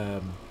say.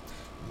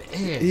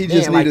 He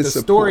just like needed the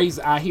support. Stories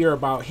I hear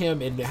about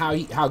him and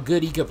how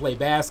good he could play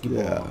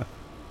basketball. Yeah.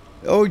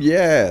 Oh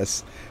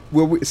yes.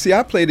 Well,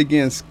 I played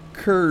against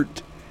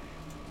Kurt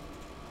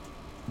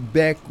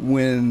back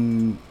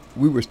when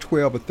we was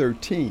 12 or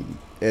 13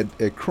 at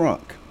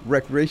Crunk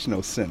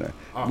Recreational Center.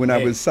 When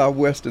I was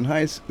Southwestern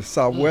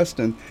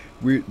Southwestern,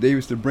 they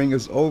used to bring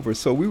us over,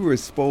 so we were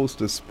exposed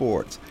to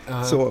sports.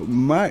 So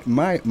my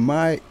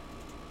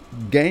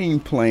game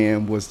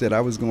plan was that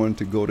I was going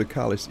to go to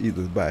college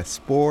either by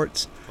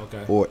sports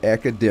or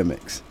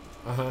academics.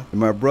 And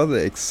my brother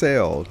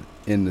excelled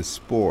in the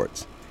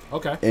sports.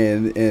 Okay.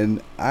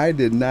 And I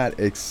did not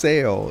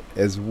excel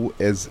as your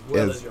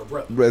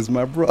brother. As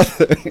my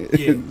brother.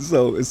 Yeah.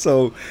 so it's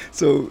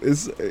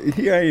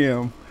here I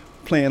am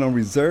playing on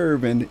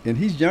reserve, and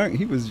he's young.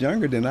 He was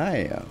younger than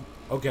I am.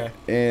 Okay.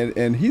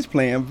 And he's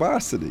playing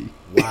varsity.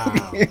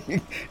 Wow.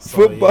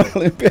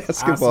 Football and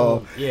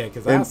basketball.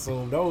 Because I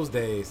assume those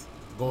days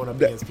going up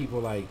against people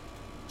like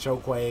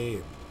Chokwe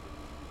and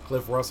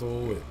Cliff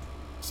Russell and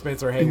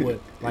Spencer Haywood,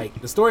 like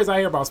the stories I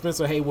hear about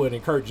Spencer Haywood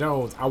and Kurt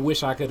Jones, I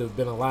wish I could have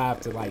been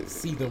alive to like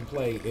see them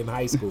play in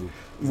high school.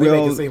 They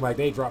make it seem like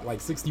they dropped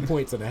like 60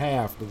 points in a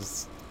half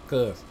because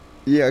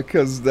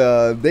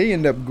they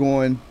end up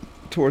going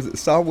towards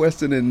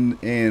Southwestern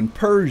and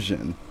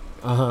Persian.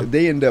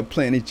 They end up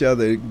playing each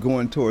other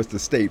going towards the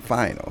state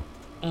final.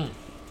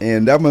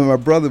 And that when my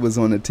brother was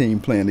on the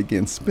team playing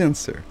against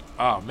Spencer.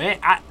 Oh man,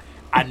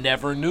 I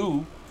never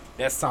knew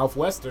that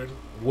Southwestern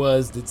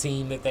was the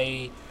team that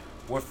they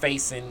were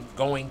facing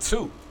going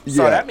to.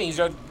 So that means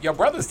your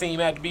brother's team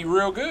had to be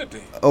real good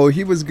then. Oh,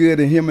 he was good,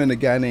 and him and a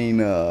guy named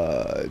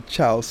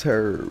Charles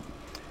Herb.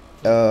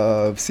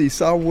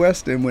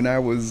 Southwestern, when I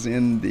was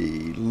in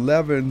the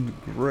 11th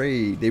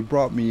grade, they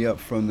brought me up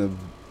from the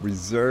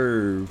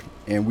reserve,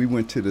 and we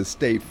went to the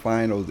state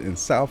finals in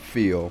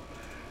Southfield.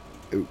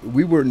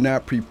 We were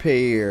not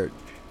prepared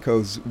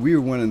because we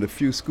were one of the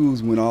few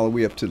schools went all the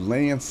way up to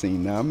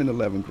Lansing. Now I'm in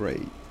 11th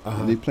grade,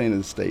 and they playing in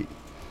the state.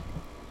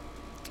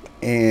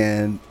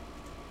 And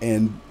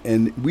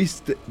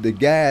the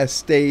guys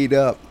stayed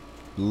up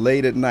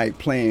late at night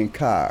playing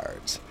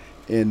cards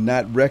and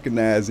not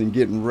recognizing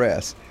getting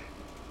rest.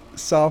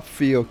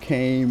 Southfield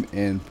came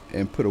and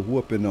put a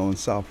whooping on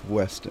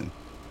Southwestern.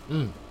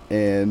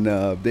 And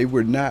they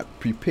were not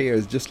prepared.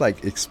 It's just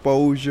like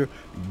exposure,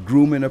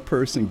 grooming a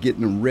person,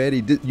 getting them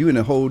ready. You in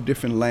a whole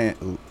different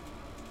lane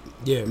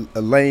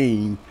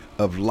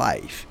of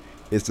life.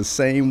 It's the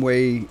same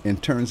way in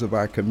terms of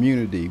our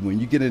community. When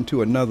you get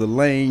into another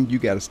lane, you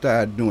got to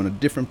start doing a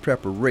different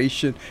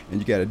preparation, and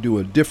you got to do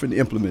a different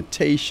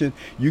implementation.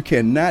 You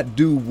cannot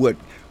do what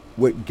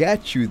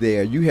got you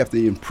there. You have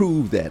to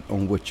improve that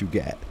on what you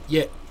got.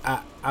 Yeah,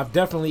 I've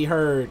definitely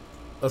heard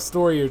a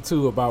story or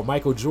two about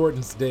Michael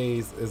Jordan's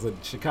days as a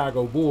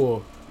Chicago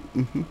Bull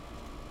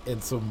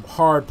and some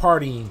hard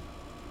partying,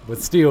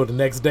 but still the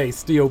next day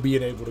still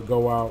being able to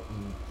go out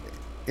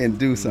and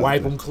do something.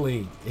 Wipe them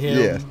clean.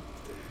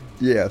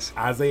 Yes.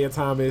 Isaiah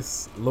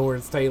Thomas,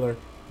 Lawrence Taylor.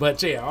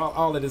 But yeah,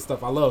 all of this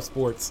stuff. I love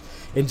sports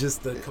and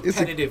just the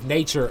competitive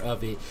nature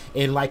of it.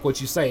 And like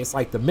what you say, it's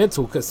like the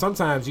mental, because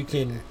sometimes you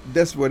can.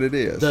 That's what it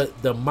is.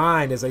 The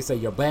mind, as they say,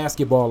 your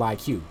basketball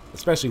IQ,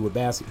 especially with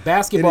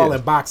basketball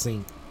and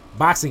boxing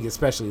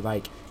especially.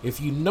 Like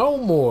if you know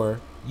more,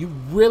 you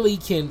really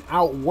can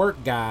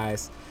outwork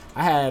guys.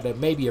 I had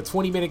maybe a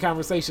 20-minute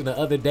conversation the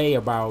other day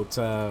about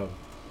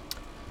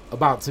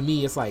to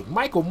me, it's like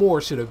Michael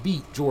Moore should have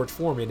beat George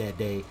Foreman that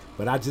day,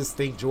 but I just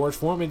think George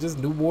Foreman just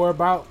knew more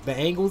about the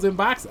angles in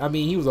boxing. I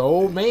mean, he was an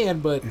old man,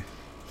 but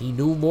he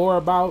knew more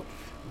about.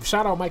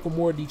 Shout out Michael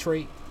Moore,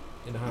 Detroit,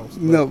 in the house.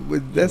 But, no,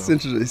 but that's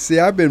interesting. See,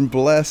 I've been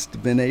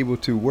blessed, been able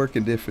to work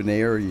in different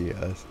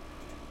areas,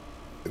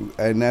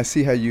 and I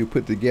see how you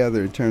put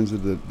together in terms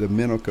of the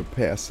mental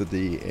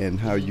capacity and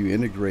how you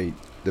integrate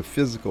the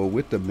physical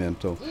with the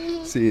mental.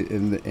 See,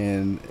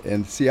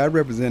 and see, I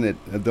represented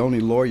the only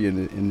lawyer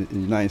in the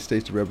United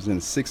States to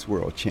represent 6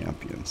 world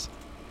champions.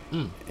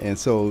 And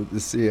so to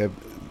see,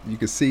 you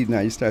can see now,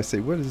 you start to say,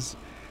 what is,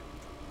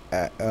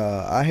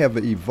 I have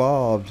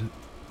evolved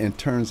in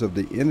terms of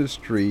the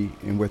industry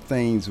and where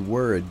things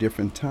were at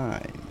different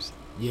times.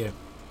 Yeah.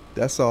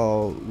 That's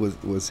all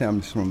was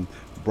happening from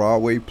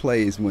Broadway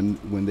plays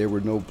when there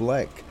were no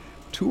black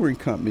touring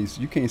companies.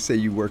 You can't say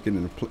you working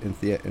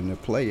in the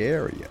play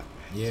area.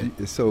 Yeah.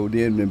 So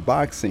then the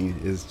boxing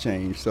has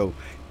changed. So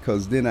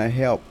because then I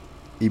helped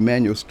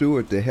Emanuel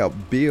Stewart to help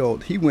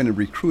build. He went and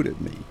recruited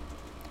me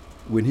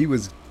when he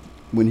was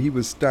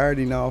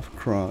starting off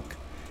Crunk,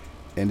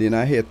 and then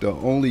I had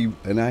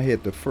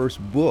the first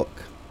book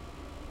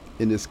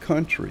in this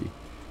country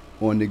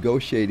on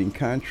negotiating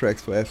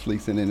contracts for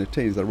athletes and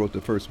entertainers. I wrote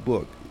the first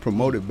book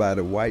promoted by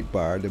the White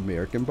Bar, the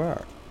American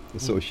Bar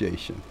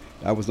Association.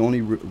 I was the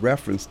only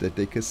reference that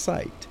they could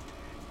cite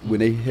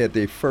when they had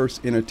their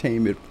first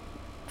entertainment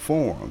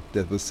forum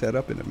that was set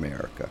up in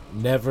America.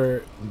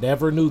 Never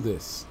knew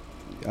this.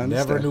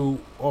 Never knew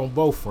on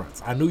both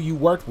fronts. I knew you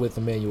worked with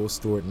Emanuel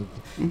Stewart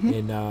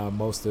in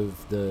most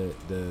of the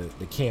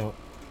camp,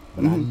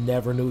 but I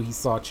never knew he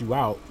sought you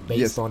out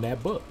based on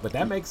that book. But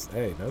that makes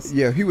he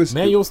was.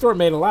 Emanuel Stewart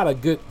made a lot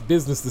of good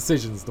business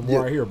decisions. The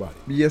more I hear about it.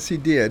 Yes, he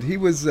did. He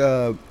was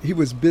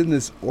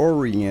business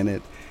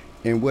oriented,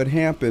 and what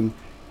happened?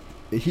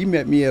 He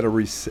met me at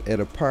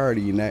a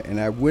party,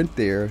 and I went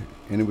there,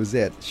 and it was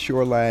at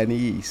Shoreline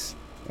East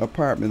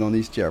apartment on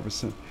East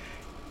Jefferson,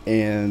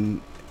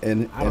 and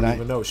I don't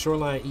even know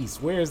Shoreline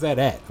East. Where is that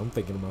at? I'm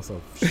thinking to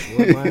myself,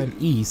 Shoreline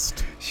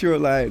East.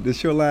 The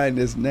Shoreline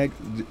is next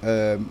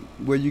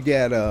where you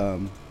got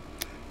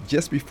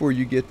just before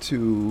you get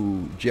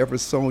to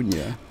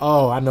Jeffersonia.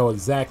 Oh, I know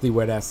exactly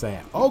where that's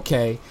at.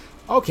 Okay.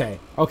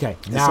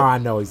 Now I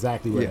know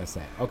exactly where that's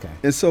at. Okay.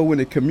 And so when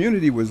the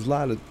community was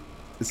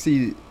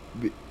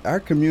our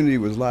community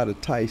was a lot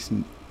of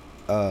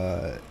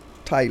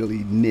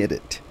tightly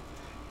knitted,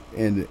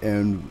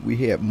 and we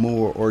had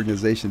more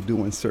organizations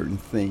doing certain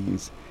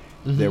things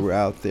that were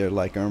out there,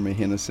 like Irma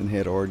Henderson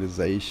had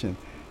organization,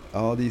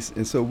 all these,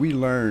 and so we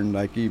learned,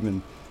 like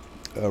even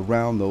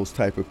around those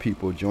type of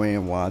people,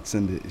 Joanne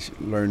Watson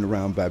learned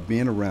around by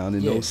being around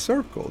in those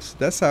circles.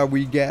 That's how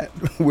we got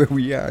where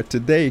we are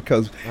today,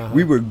 because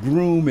we were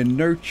groomed and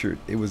nurtured.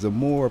 It was a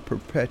more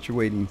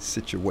perpetuating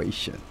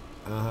situation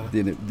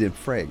than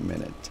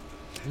fragmented.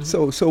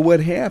 So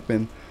what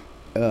happened?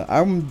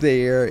 I'm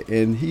there,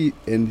 and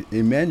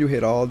Emanuel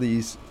had all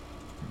these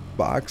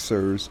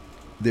boxers.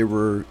 They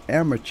were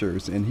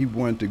amateurs, and he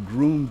wanted to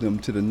groom them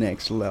to the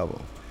next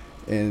level,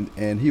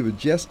 and he was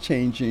just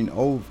changing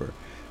over.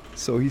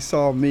 So he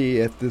saw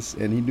me at this,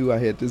 and he knew I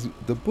had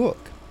the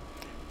book,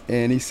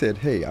 and he said,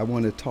 "Hey, I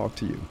want to talk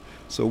to you."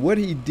 So what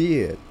he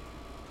did,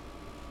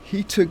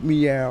 he took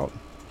me out.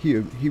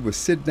 He would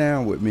sit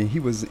down with me. He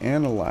was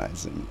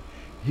analyzing.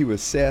 He would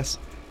assess,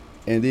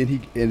 and then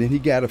he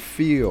got a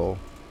feel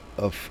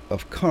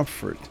of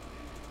comfort,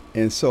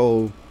 and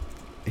so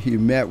he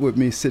met with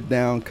me, sit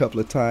down a couple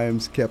of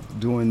times, kept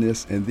doing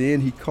this, and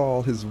then he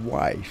called his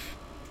wife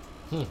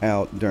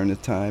out during the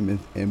time,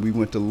 and we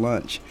went to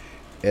lunch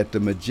at the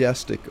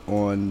Majestic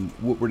on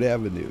Woodward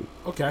Avenue.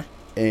 Okay.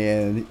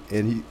 And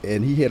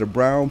he had a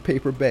brown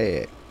paper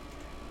bag.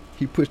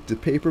 He pushed the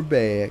paper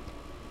bag,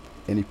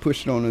 and he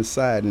pushed it on his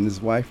side, and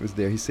his wife was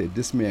there. He said,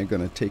 "This man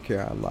gonna take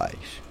care of our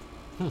life."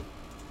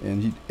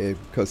 And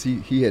because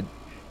he had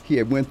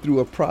went through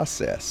a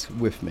process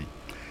with me.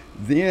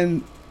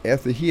 Then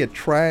after he had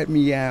tried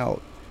me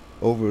out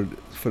for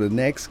the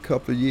next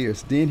couple of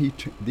years, then he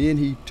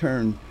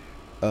turned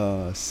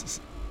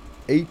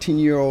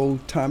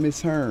 18-year-old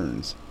Thomas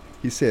Hearns.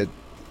 He said,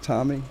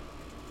 "Tommy,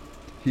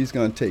 he's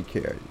gonna take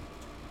care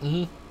of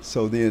you."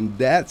 So then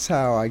that's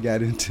how I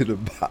got into the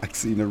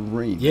boxing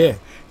arena. Yeah.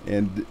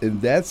 And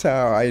that's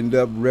how I ended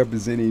up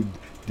representing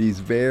these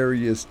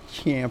various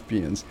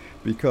champions,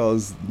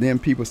 because then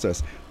people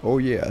start, "Oh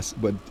yes,"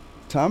 but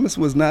Thomas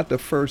was not the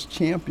first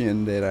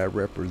champion that I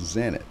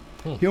represented.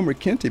 Hilmer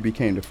Kente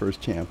became the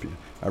first champion.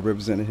 I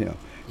represented him.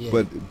 Yeah.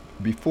 But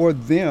before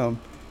them,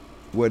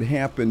 what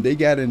happened, they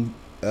got in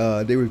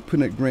they were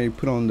going to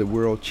put on the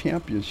world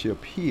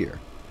championship here,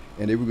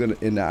 and they were going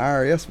to, and the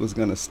IRS was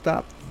going to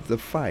stop the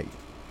fight.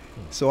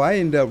 So I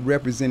ended up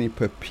representing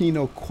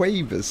Pepino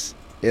Cuevas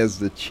as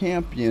the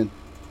champion,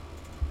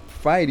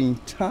 fighting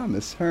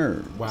Thomas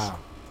Hearns. Wow.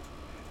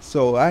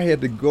 So I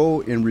had to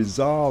go and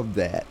resolve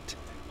that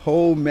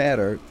whole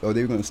matter, or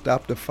they were going to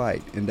stop the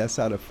fight, and that's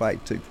how the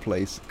fight took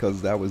place,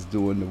 because I was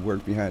doing the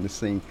work behind the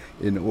scene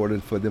in order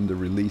for them to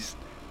release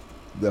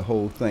the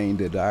whole thing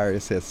that the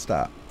IRS had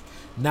stopped.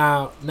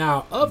 Now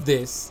of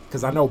this,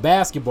 because I know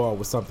basketball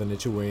was something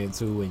that you were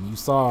into, and you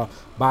saw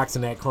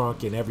boxing at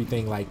Crunk and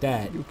everything like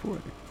that. Good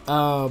point.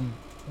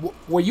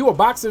 Were you a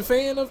boxing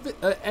fan of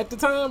at the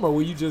time, or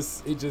were you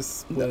just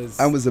was?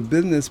 I was a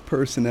business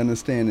person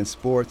understanding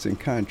sports and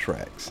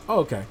contracts. Oh,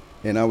 okay.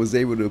 And I was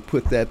able to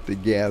put that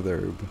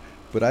together,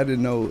 but I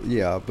didn't know.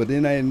 Yeah, but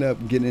then I ended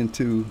up getting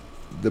into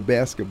the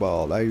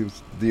basketball. I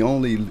was the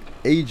only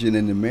agent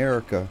in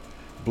America,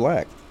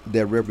 black,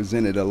 that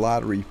represented a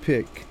lottery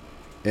pick,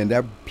 and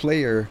that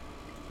player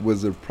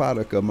was a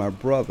product of my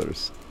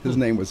brother's. His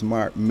name was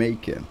Mark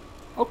Macon.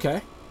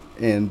 Okay.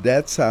 And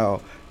that's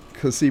how,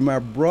 because see, my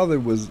brother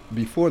was,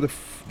 before the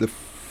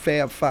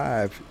Fab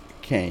Five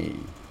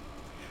came,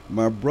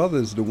 my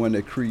brother's the one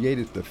that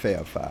created the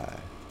Fab Five.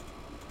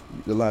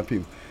 A lot of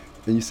people.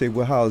 And you say,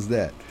 well, how's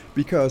that?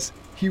 Because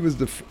he was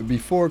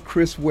before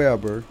Chris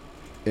Webber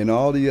and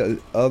all the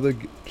other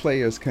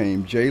players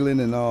came, Jalen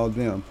and all of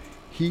them,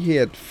 he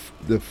had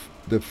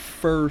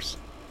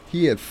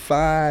he had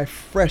 5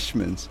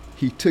 freshmen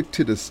he took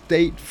to the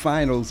state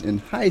finals in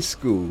high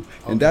school,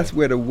 and that's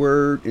where the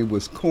word it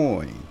was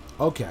coined.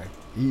 Okay.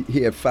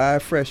 He had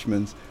 5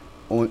 freshmen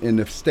in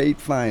the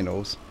state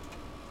finals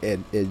at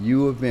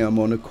U of M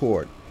on the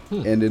court.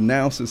 And the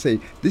announcer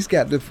say, he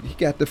got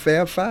the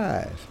Fab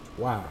Five.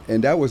 Wow.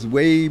 And that was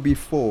way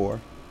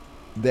before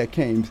that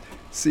came.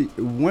 See,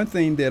 one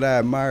thing that I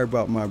admire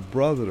about my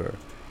brother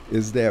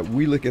is that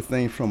we look at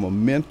things from a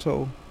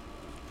mental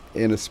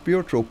and a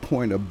spiritual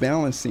point of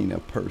balancing a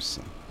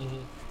person.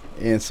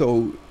 Mm-hmm. And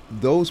so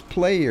those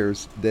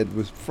players that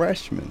was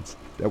freshmen,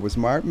 that was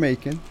Mark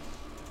Macon,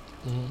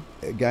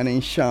 a guy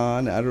named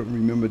Sean, I don't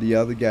remember the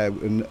other guy,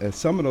 and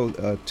some of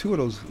those, 2 of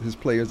those, his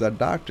players are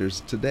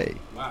doctors today.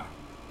 Wow.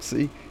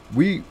 See,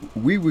 we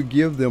would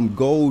give them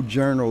gold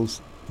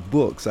journals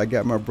books. I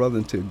got my brother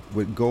into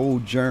with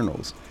gold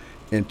journals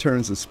in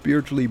terms of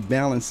spiritually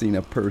balancing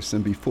a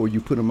person before you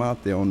put them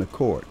out there on the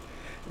court.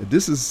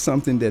 This is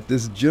something that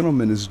this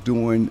gentleman is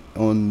doing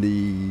on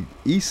the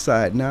east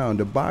side now in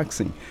the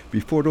boxing.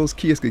 Before those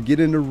kids could get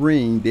in the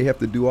ring, they have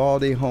to do all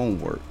their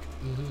homework.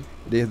 Mm-hmm.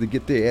 They have to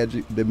get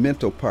the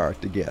mental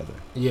part together.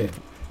 Yeah.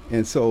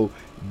 And so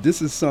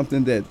this is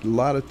something that a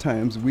lot of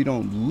times we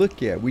don't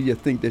look at. We just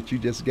think that you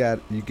just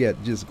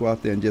go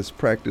out there and just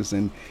practice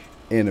and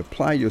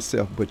apply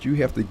yourself, but you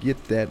have to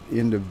get that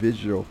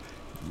individual.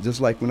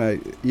 Just like when I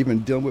even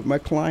deal with my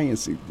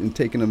clients and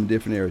taking them in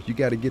different areas, you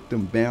got to get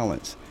them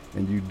balanced,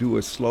 and you do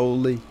it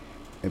slowly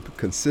and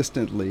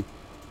consistently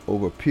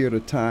over a period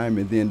of time,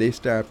 and then they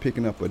start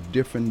picking up a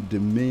different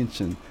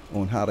dimension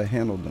on how to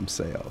handle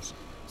themselves.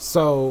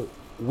 So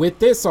with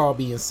this all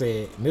being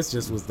said, and this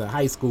just was the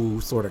high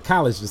school sort of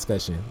college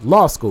discussion,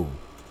 law school.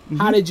 Mm-hmm.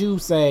 How did you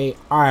say,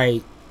 all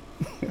right,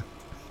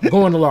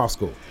 going to law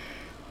school?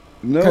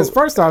 Because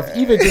first off,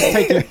 even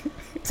just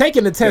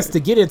taking the test to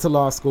get into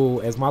law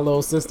school, as my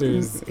little sister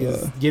is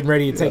getting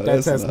ready to take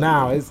that test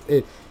now,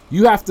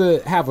 you have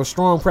to have a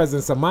strong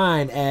presence of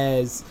mind,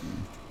 as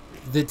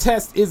the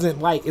test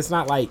it's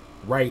not like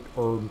right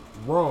or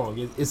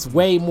wrong. It's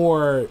way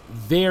more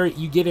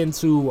you get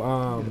into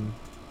I'm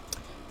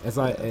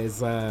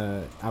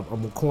gonna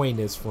coin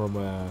this from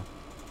a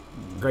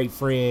great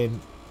friend,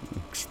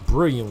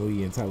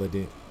 brilliantly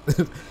intelligent,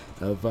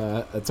 of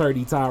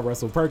attorney Todd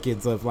Russell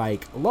Perkins, of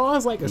like, law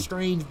is like a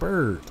strange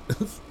bird.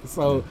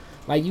 So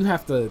like you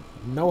have to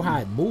know how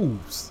it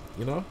moves,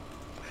 you know?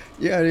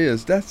 Yeah, it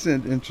is. That's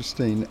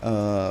interesting.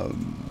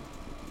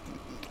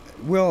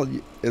 Well,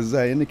 as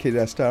I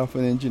indicated, I started off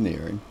in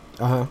engineering.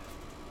 Uh-huh.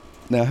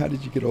 Now, how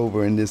did you get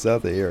over in this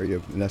other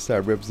area? And I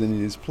started representing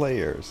these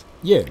players.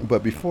 Yeah.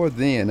 But before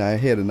then, I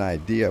had an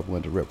idea of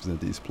wanting to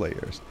represent these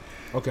players.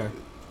 Okay.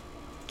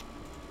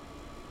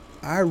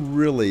 I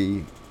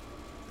really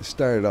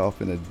started off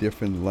in a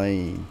different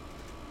lane.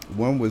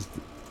 One was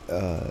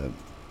the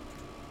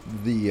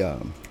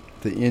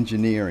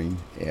engineering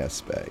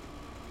aspect.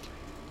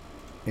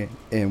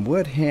 And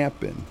what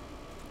happened,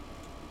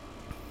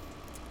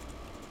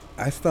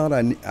 I thought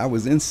I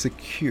was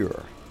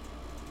insecure.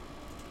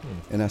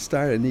 And I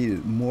started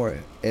needing more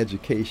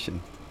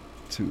education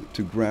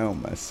to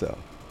ground myself.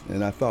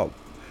 And I thought,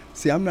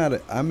 see, I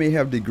may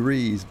have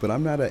degrees, but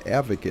I'm not an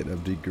advocate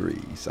of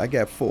degrees. I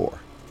got 4.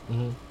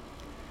 Mm-hmm.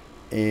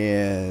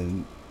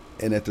 And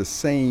at the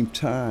same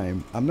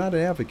time, I'm not an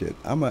advocate.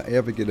 I'm an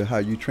advocate of how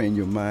you train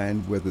your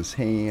mind, whether it's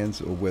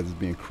hands or whether it's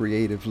being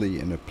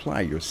creatively, and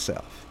apply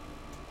yourself.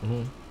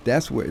 Mm-hmm.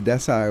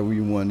 That's how we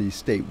won these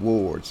state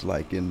awards.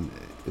 Like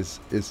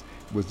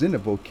was in the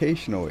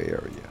vocational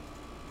area.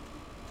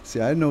 See,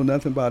 I know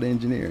nothing about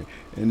engineering.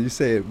 And you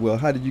said, well,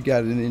 how did you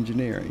get in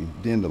engineering,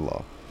 then the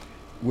law?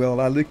 Well,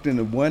 I looked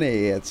into one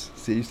ads.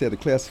 See, you said the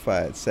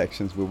classified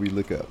sections where we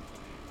look up.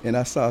 And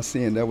I saw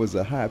saying that was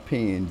a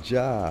high-paying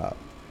job.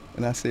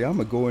 And I said, I'm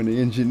going to go into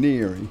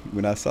engineering.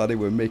 When I saw they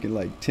were making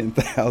like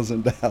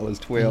 $10,000,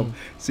 $12,000.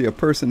 See, a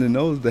person in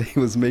those days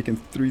was making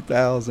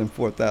 $3,000,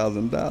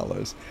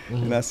 $4,000.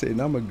 And I said,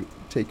 I'm going to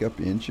take up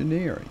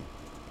engineering.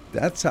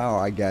 That's how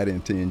I got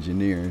into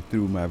engineering,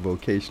 through my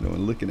vocational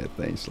and looking at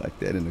things like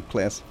that in the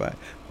classified.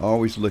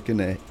 Always looking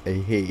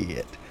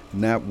ahead,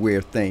 not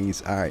where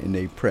things are in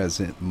a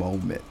present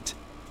moment.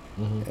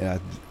 And I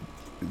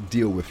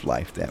deal with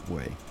life that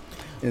way.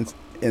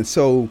 And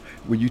so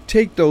when you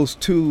take those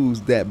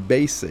tools, that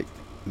basic,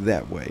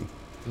 that way,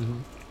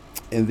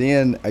 and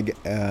then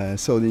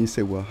so then you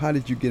say, well, how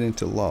did you get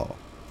into law?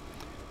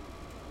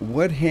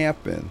 What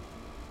happened?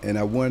 And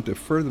I wanted to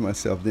further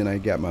myself. Then I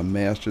got my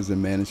master's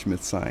in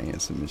management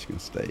science at Michigan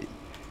State,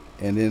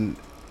 and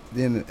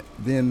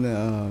then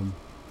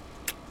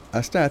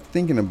I started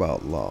thinking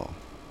about law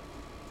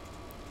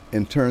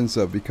in terms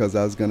of, because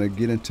I was going to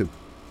get into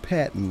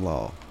patent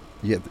law.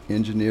 You have the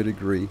engineer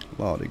degree,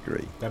 law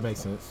degree. That makes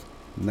sense.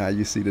 Now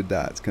you see the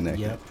dots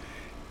connected. Yep.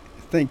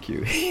 Thank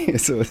you.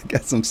 So it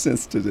got some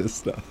sense to this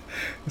stuff.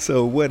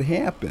 So what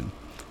happened?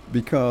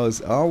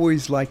 Because I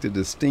always like to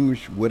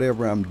distinguish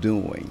whatever I'm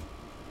doing.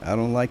 I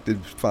don't like to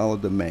follow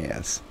the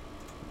mass.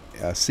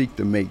 I seek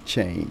to make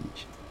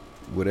change,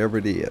 whatever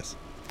it is.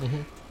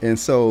 And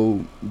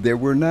so there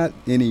were not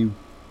any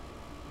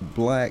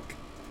black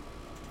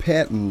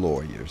patent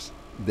lawyers,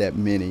 that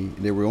many.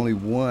 There were only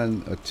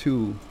one or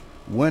two,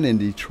 one in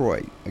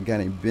Detroit, a guy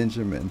named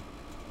Benjamin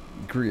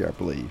Greer, I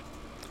believe.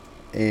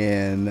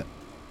 And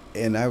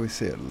I would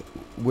say,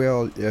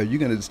 well, you're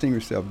going to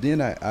distinguish yourself. Then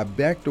I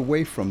backed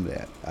away from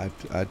that.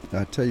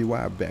 I tell you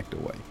why I backed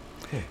away.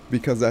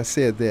 Because I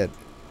said that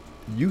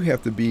you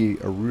have to be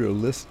a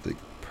realistic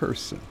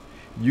person.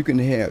 You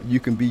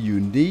can be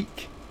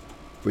unique,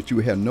 but you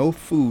have no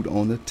food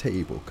on the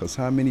table. Because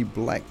how many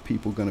black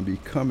people are going to be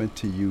coming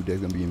to you? They're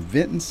going to be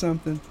inventing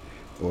something,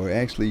 or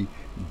actually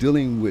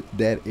dealing with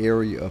that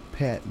area of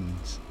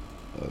patents.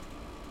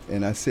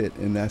 And I said,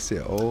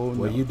 oh,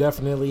 well, no. you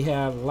definitely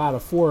have a lot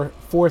of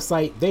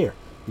foresight there,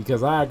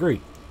 because I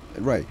agree.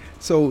 Right.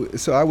 So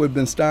I would have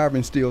been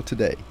starving still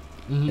today.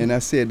 And I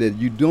said that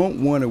you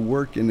don't want to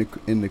work in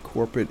the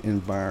corporate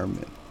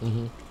environment.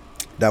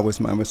 That was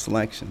my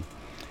selection.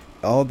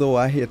 Although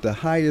I had the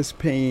highest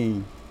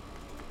paying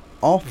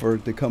offer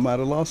to come out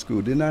of law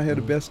school, then I had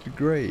the best of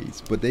grades.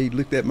 But they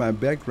looked at my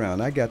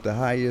background. I got the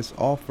highest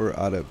offer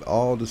out of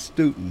all the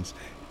students,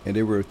 and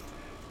there were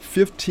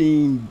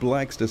 15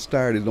 blacks that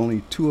started.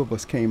 Only 2 of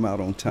us came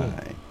out on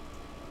time.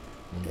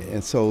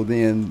 And so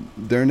then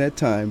during that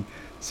time,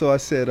 so I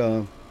said,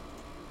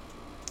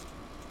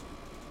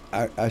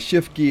 I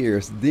shift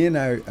gears. Then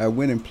I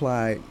went and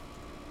applied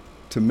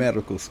to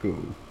medical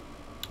school.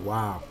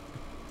 Wow.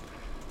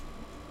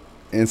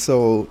 And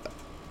so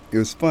it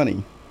was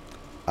funny.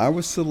 I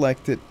was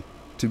selected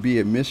to be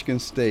at Michigan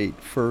State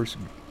to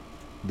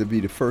be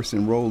the first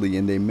enrollee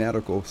in their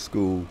medical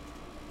school,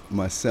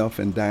 myself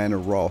and Diana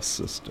Ross'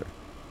 sister.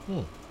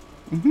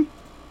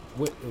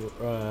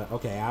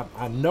 Okay,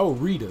 I know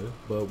Rita,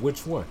 but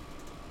which one?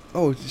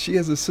 Oh, she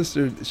has a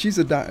sister. She's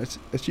a doctor.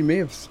 She may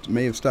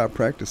have stopped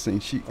practicing.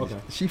 She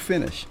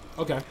finished.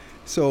 Okay.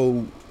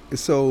 So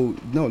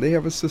no, they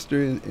have a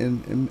sister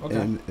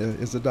and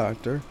is a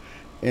doctor,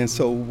 and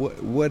so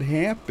what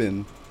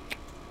happened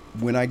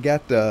when I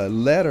got the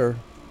letter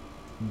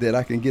that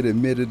I can get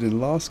admitted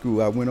in law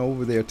school? I went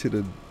over there to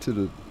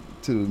the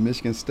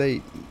Michigan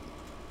State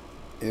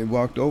and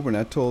walked over, and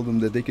I told them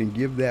that they can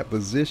give that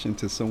position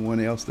to someone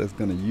else that's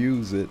going to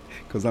use it,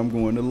 because I'm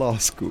going to law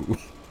school.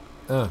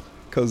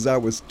 Because I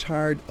was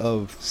tired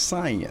of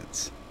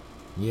science.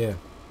 Yeah.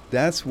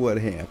 That's what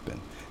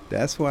happened.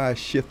 That's why I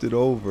shifted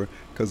over,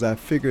 because I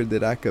figured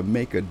that I could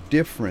make a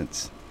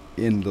difference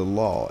in the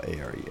law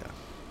area.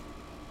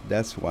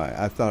 That's why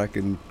I thought I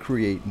could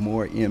create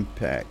more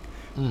impact,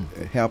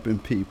 helping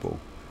people.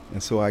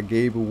 And so I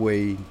gave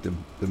away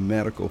the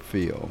medical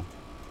field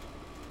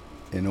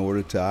in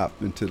order to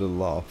opt into the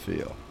law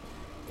field.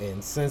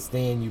 And since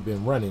then, you've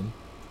been running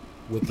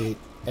with it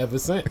ever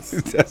since.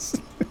 That's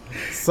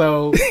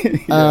so,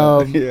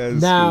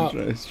 it's now,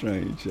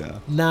 strange, yeah.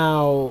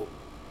 Now,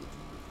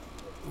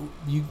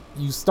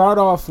 you start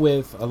off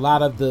with a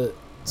lot of the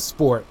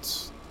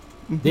sports,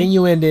 then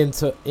you end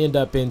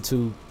up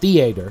into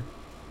theater.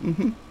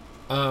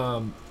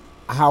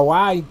 How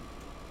I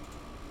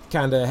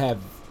kind of have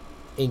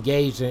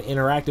engaged and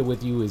interacted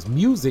with you is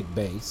music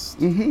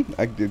based.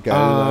 I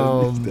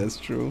got it. That's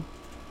true.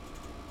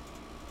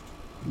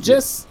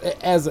 Just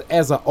as an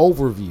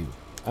overview,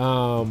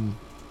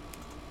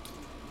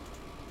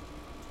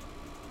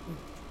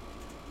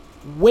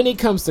 when it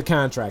comes to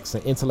contracts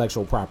and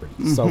intellectual property,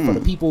 so for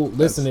the people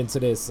listening to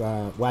this,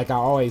 like I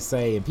always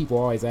say, and people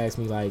always ask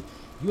me, like,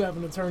 you have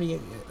an attorney,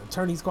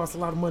 attorneys cost a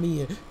lot of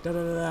money, and da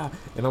da da da,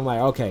 and I'm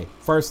like, okay,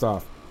 first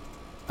off,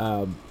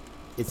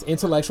 it's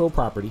intellectual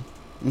property,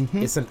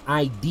 It's an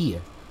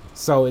idea.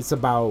 So it's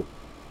about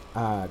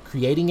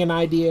creating an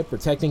idea,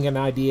 protecting an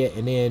idea,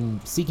 and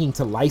then seeking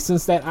to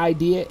license that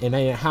idea, and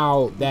then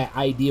how that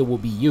idea will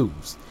be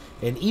used.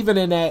 And even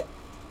in that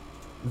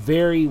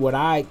what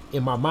I,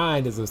 in my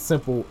mind, is a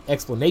simple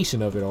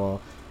explanation of it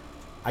all,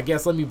 I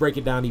guess let me break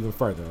it down even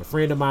further. A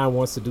friend of mine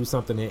wants to do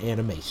something in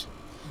animation.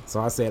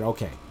 So I said,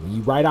 okay, when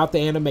you write out the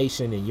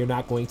animation and you're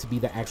not going to be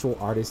the actual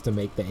artist to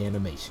make the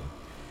animation,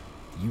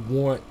 you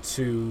want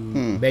to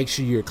make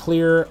sure you're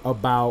clear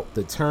about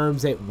the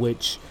terms at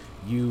which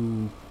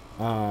you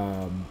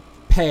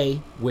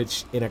pay,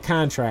 which in a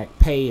contract,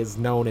 pay is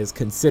known as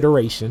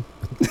consideration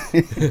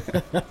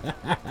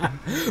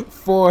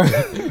for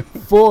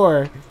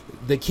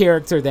the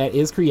character that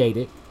is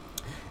created.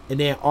 And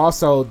then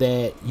also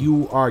that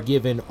you are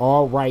given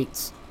all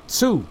rights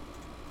to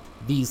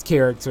these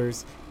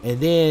characters. And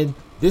then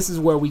this is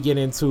where we get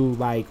into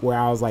like where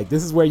I was like,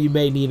 this is where you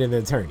may need an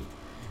attorney,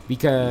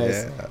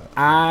 because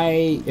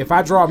if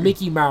I draw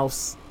Mickey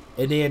Mouse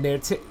and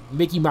then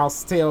Mickey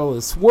Mouse's tail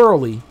is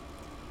swirly,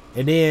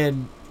 and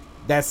then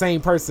that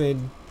same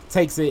person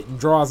takes it and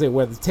draws it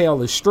where the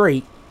tail is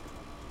straight,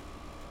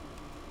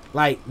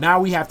 like now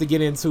we have to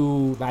get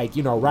into like,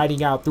 you know,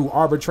 writing out through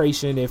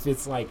arbitration, if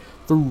it's like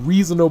through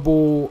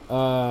reasonable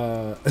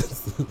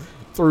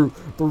through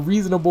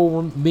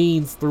reasonable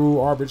means through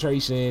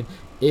arbitration,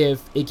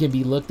 if it can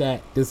be looked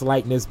at this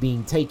likeness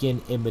being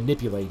taken and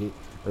manipulated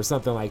or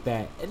something like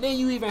that. And then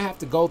you even have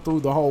to go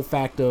through the whole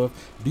fact of,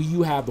 do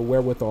you have the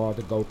wherewithal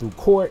to go through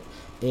court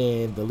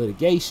and the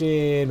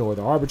litigation or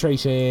the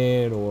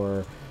arbitration,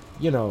 or,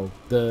 you know,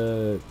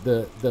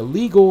 the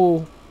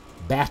legal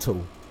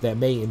battle that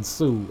may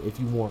ensue if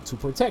you want to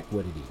protect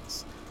what it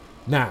is.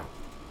 Now,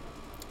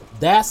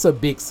 that's a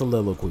big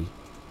soliloquy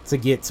to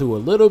get to a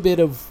little bit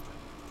of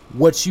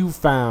what you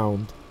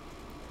found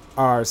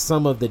are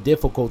some of the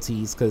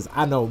difficulties, because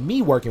I know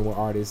me working with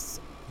artists,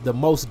 the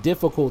most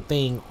difficult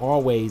thing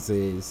always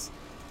is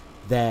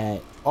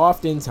that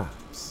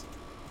oftentimes,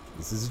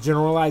 this is a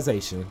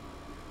generalization,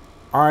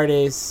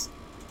 artists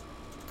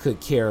could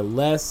care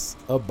less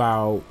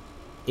about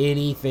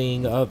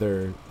anything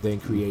other than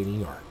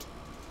creating art.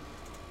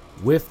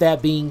 With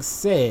that being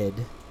said,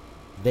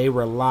 they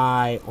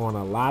rely on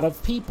a lot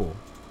of people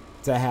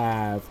to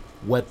have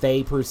what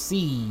they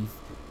perceive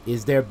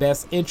is their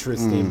best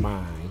interest in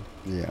mind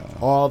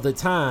all the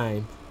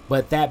time,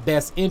 but that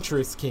best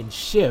interest can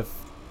shift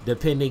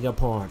depending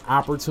upon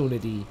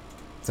opportunity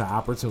to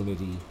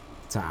opportunity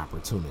to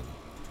opportunity.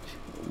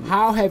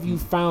 How have you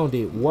found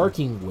it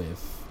working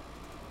with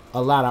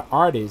a lot of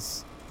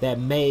artists that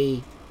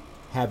may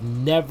have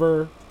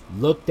never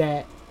looked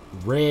at,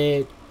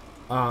 read,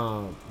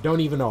 don't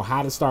even know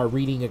how to start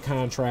reading a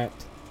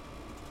contract,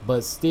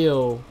 but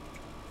still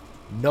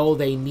know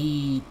they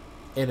need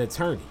an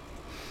attorney?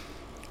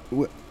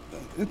 Well,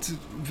 it's a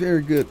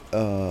very good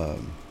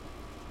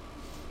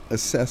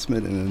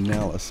assessment and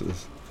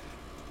analysis.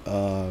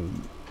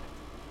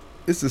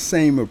 It's the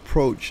same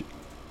approach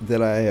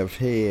that I have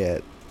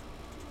had.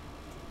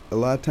 A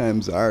lot of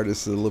times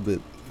artists are a little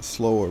bit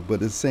slower, but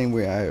it's the same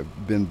way I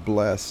have been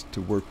blessed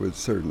to work with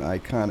certain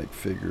iconic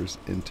figures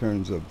in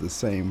terms of the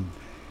same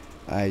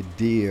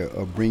idea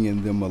of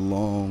bringing them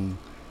along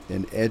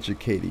and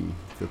educating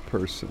the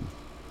person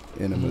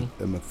in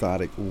a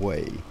methodic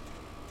way.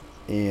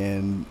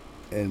 And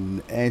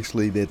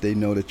actually that they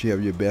know that you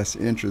have your best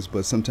interest,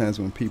 but sometimes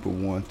when people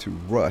want to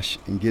rush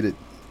and get it,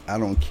 I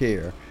don't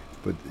care,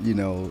 but you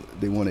know,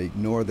 they want to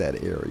ignore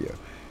that area.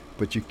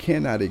 But you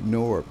cannot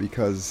ignore it,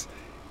 because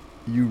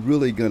you're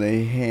really going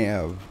to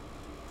have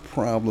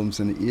problems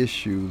and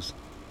issues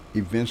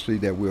eventually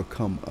that will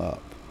come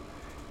up.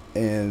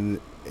 And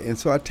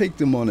so I take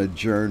them on a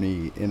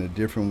journey in a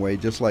different way,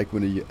 just like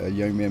when a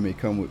young man may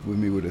come with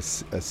me with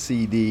a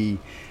CD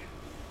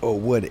or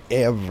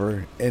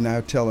whatever, and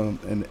I tell them,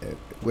 and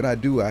what I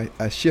do,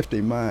 I shift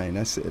their mind.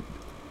 I said,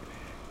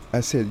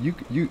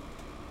 you,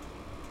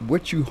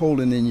 what you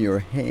holding in your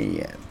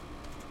hand,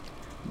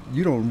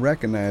 you don't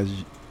recognize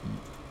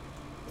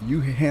you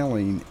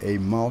handling a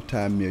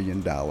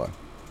multi-million-dollar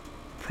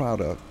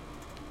product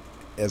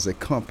as a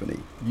company.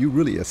 You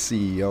really a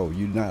CEO.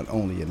 You're not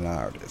only an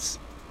artist.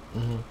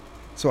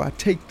 So I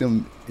take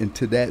them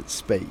into that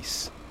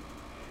space,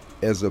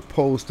 as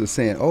opposed to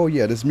saying, oh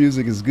yeah, this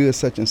music is good,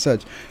 such and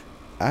such.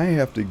 I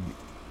have to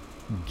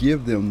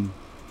give them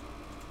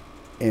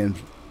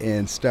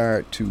and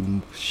start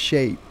to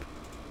shape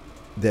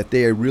that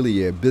they're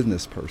really a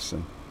business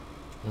person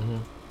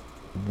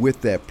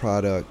with that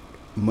product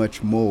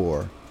much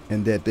more,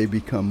 and that they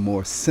become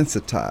more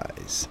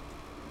sensitized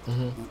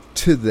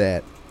to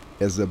that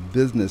as a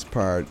business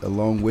part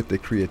along with the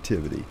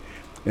creativity.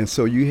 And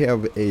so you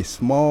have a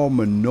small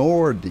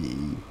minority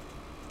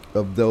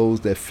of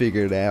those that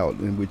figure it out,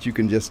 in which you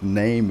can just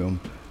name them,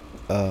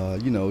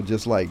 you know,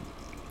 just like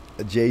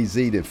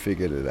Jay-Z that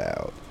figured it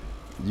out.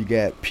 You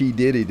got P.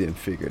 Diddy that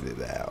figured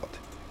it out.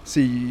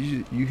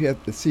 See, you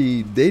have to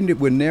see, they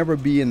would never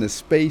be in the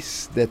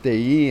space that they're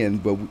in,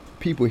 but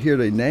people hear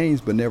their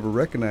names but never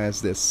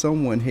recognize that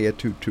someone had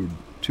to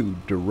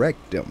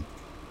direct them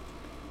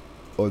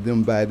or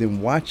them by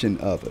them watching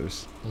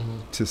others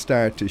to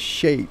start to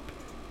shape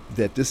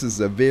that this is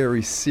a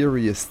very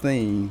serious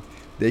thing.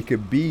 They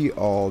could be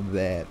all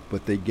that,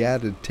 but they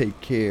got to take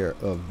care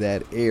of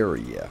that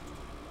area.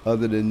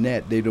 Other than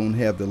that, they don't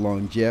have the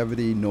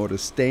longevity nor the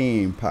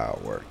staying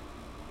power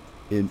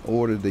in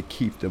order to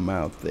keep them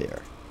out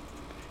there.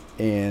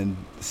 And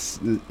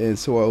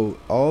so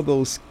all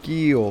those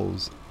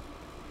skills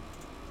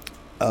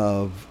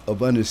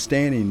of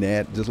understanding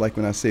that, just like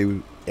when I say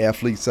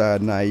athletes are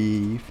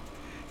naive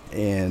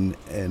and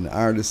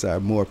artists are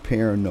more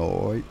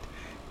paranoid,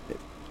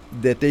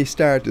 that they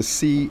start to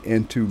see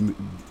and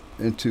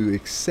to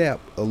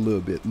accept a little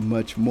bit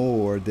much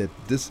more that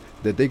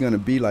they're going to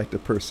be like the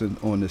person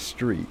on the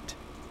street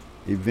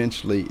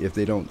eventually if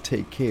they don't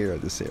take care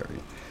of this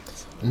area.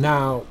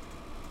 Now,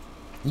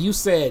 you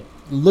said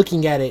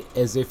looking at it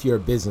as if you're a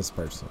business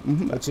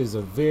person, which is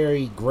a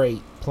very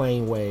great,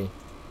 plain way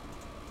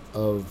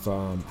of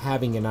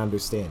having an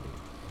understanding.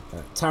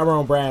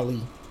 Tyrone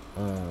Bradley,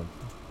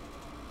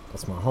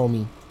 that's my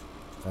homie.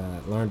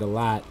 Learned a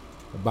lot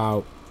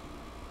about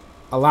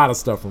a lot of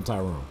stuff from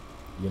Tyrone,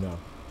 you know.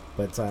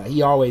 But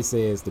he always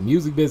says the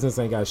music business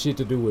ain't got shit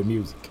to do with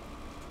music.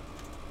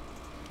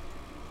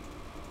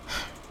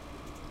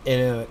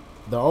 And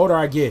the older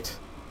I get,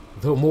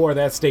 the more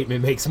that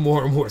statement makes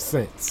more and more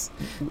sense.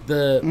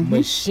 The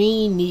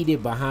machine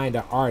needed behind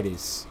an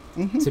artist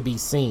to be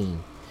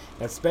seen,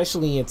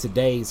 especially in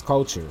today's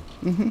culture.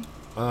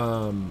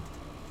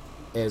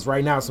 As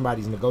right now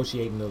somebody's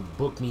negotiating to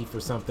book me for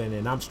something,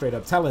 and I'm straight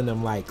up telling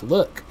them, like,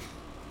 look,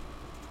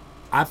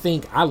 I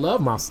think I love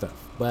my stuff,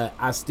 but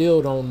I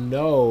still don't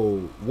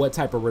know what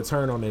type of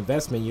return on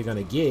investment you're going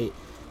to get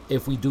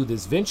if we do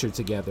this venture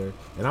together.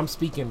 And I'm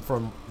speaking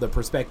from the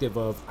perspective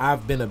of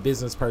I've been a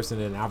business person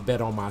and I've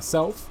bet on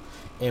myself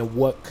and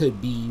what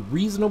could be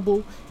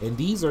reasonable. And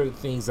these are the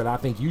things that I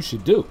think you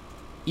should do,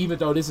 even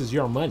though this is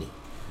your money.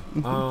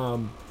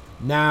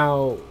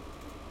 Now,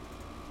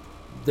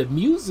 the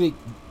music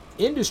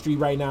industry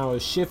right now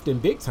is shifting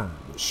big time.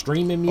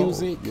 Streaming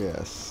music,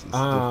 yes,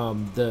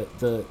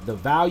 the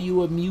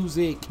value of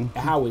music,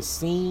 how it's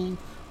seen.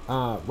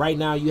 Right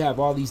now, you have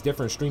all these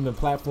different streaming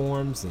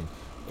platforms,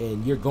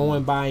 and you're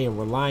going by and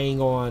relying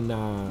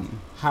on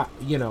how,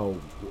 you know,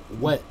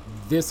 what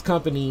this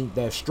company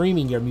that's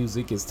streaming your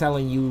music is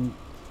telling you.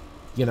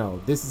 You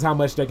know, this is how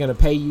much they're going to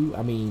pay you.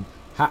 I mean,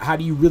 how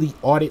do you really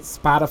audit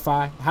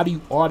Spotify? How do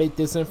you audit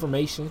this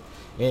information?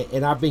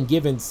 And I've been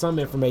given some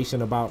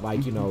information about,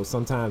 like, you know,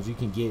 sometimes you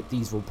can get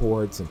these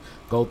reports and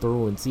go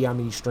through and see how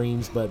many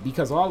streams. But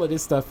because all of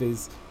this stuff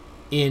is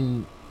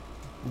in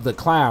the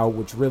cloud,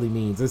 which really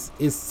means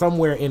it's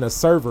somewhere in a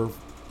server,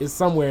 it's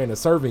somewhere in a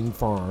serving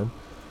farm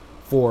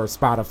for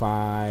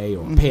Spotify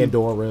or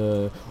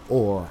Pandora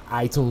or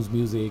iTunes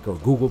Music or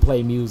Google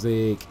Play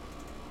Music.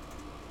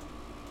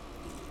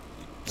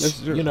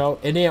 You know,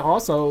 and then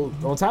also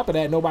on top of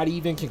that, nobody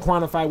even can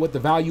quantify what the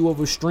value of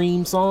a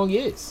stream song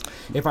is.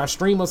 If I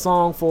stream a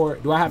song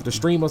do I have to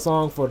stream a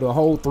song for the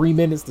whole 3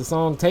 minutes the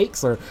song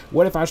takes, or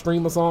what if I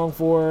stream a song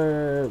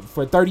for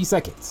 30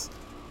 seconds?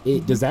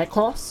 Does that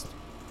cost?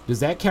 Does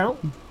that count?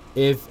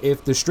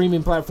 If the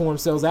streaming platform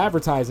sells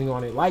advertising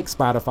on it, like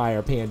Spotify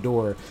or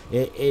Pandora,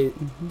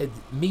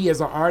 me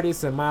as an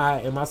artist, am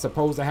I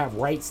supposed to have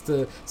rights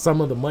to some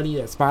of the money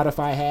that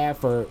Spotify have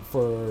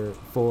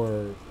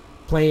for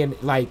playing?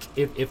 Like,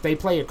 if they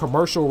play a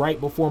commercial right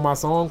before my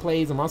song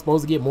plays, am I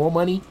supposed to get more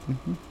money?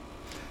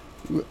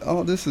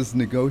 All this is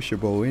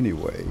negotiable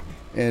anyway,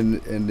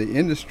 and the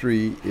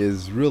industry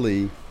is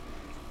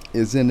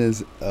in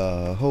this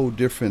whole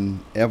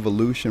different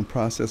evolution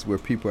process where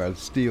people are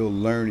still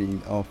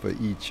learning off of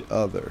each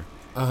other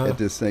at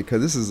this thing,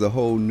 because this is a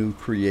whole new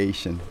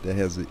creation that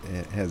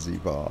has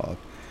evolved.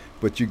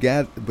 But you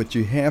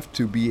have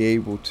to be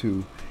able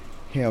to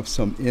have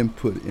some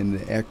input in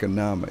the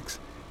economics,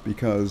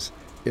 because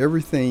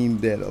everything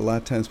that a lot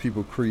of times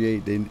people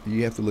create,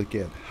 you have to look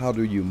at how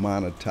do you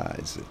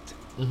monetize it.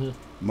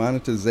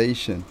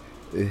 Monetization,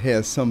 it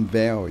has some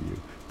value,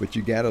 but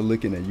you got to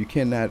look at it. You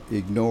cannot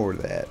ignore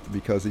that,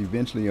 because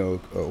eventually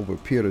over a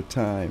period of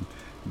time,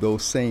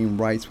 those same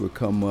rights will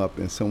come up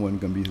and someone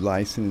going to be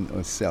licensing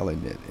or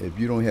selling it. If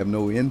you don't have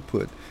no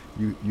input,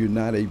 you're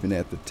not even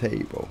at the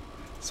table.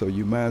 So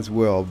you might as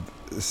well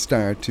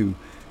start to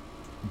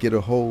get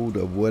a hold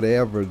of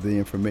whatever the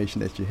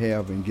information that you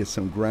have and get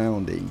some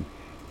grounding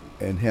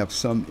and have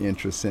some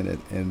interest in it,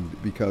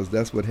 and because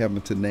that's what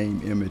happened to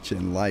name, image,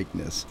 and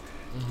likeness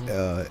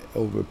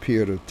over a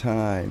period of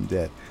time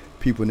that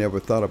people never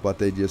thought about.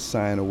 They just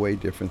sign away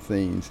different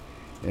things,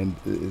 and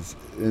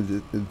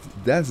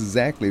that's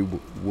exactly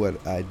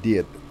what I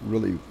did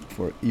really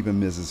for even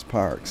Mrs.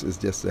 Parks, is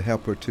just to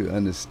help her to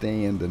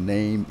understand the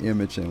name,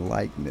 image, and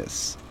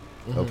likeness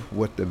of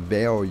what the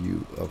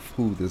value of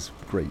who this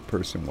great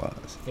person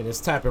was. And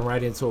it's tapping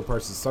right into a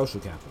person's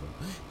social capital.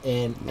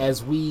 And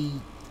as we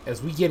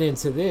get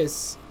into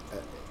this,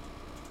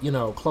 you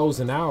know,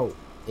 closing out,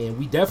 and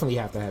we definitely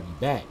have to have you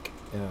back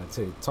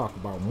to talk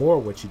about more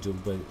what you do,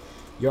 but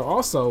you're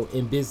also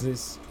in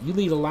business. You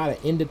lead a lot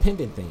of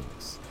independent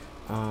things.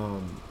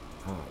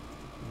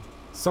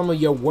 Some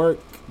of your work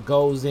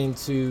goes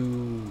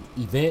into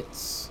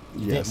event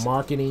Yes.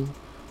 marketing.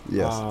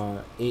 Yes.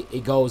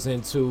 It goes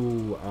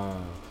into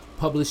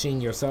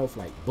publishing yourself,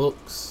 like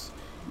books.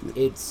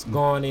 It's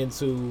gone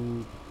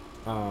into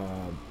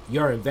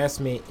your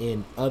investment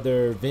in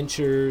other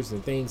ventures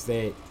and things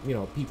that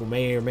people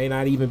may or may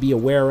not even be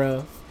aware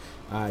of.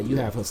 You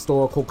have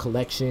historical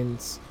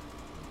collections.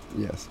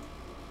 Yes.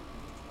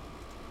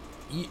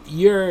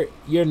 You're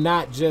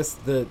not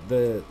just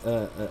the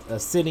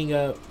sitting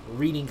up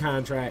reading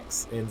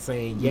contracts and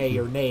saying yay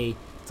or nay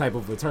type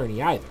of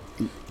attorney either.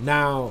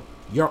 Now,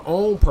 your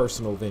own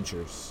personal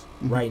ventures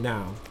right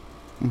now.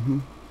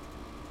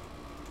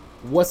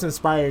 What's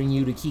inspiring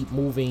you to keep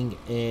moving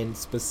and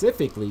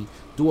specifically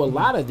do a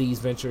lot of these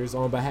ventures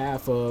on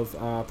behalf of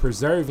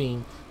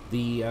preserving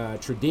the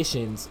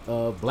traditions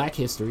of Black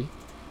history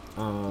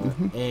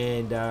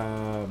and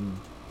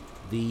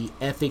the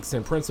ethics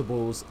and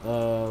principles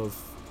of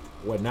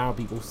what now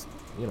people,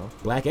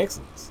 Black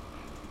excellence?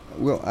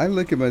 Well, I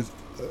look at my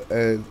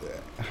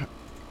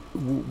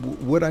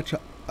what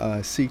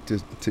I seek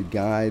to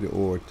guide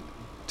or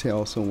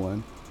tell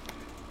someone.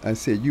 I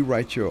said, you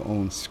write your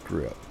own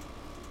script.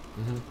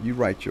 You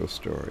write your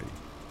story.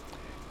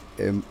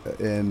 And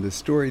the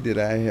story that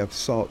I have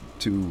sought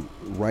to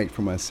write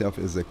for myself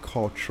is a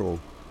cultural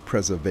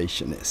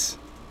preservationist.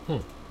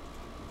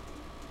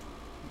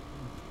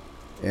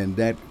 And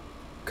that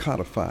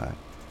codify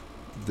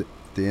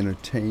the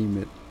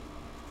entertainment,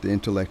 the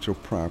intellectual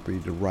property,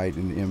 the right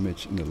and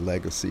image, and the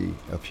legacy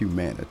of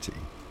humanity.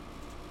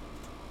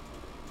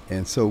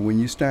 And so when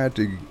you start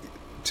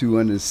to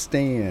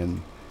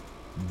understand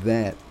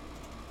that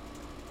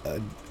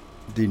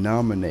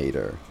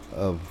denominator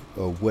of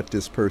what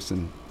this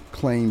person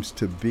claims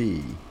to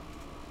be,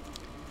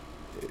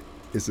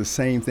 it's the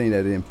same thing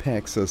that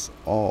impacts us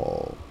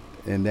all,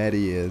 and that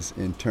is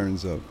in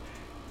terms of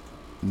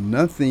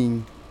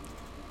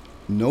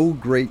no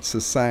great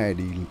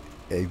society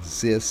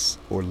exists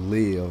or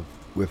live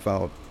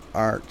without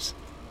arts,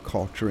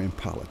 culture, and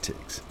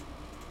politics.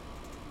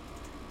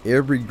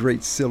 Every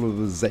great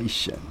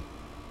civilization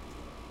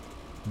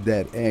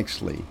that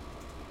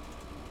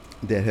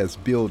has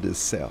built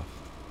itself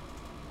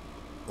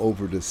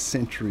over the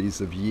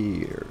centuries of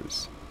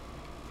years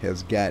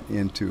has got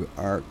into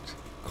art,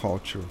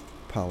 culture,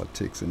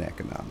 politics, and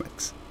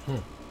economics.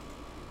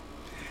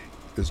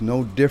 It's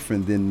no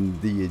different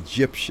than the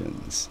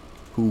Egyptians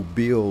who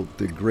built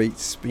the Great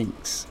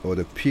Sphinx or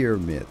the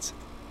pyramids.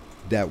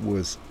 That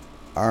was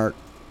art,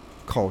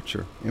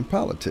 culture, and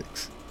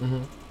politics.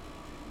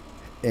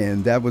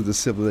 And that was a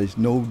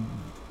civilization no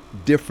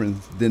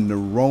different than the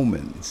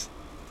Romans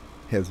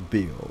has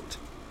built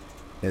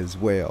as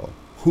well.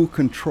 Who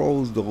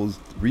controls those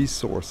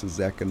resources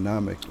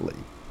economically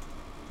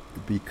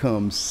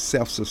becomes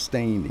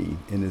self-sustaining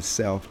in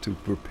itself to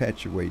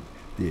perpetuate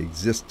the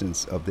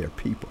existence of their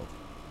people.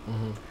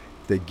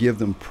 They give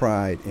them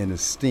pride and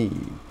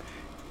esteem.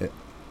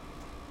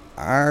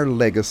 Our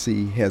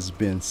legacy has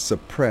been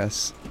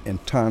suppressed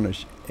and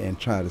tarnished and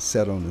tried to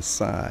set on the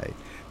side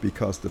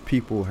because the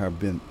people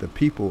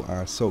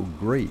are so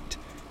great,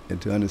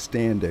 and to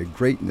understand their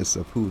greatness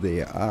of who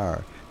they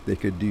are, they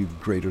could do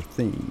greater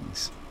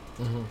things.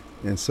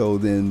 And so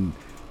then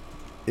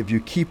if you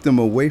keep them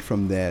away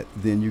from that,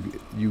 then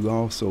you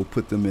also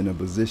put them in a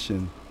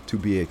position to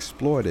be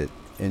exploited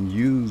and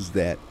use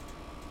that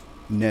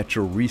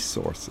natural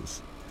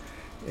resources.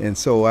 And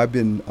so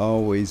I've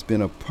always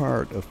been a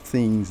part of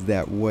things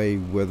that way,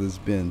 whether it's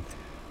been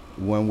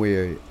one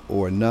way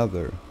or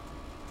another.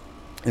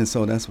 And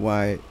so that's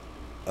why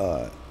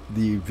the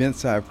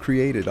events I've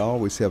created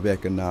always have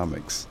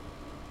economics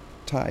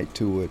tied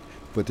to it,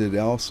 but it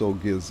also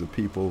gives the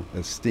people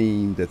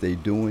esteem that they're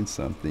doing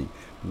something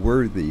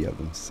worthy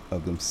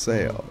of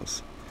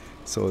themselves.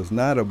 So it's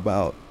not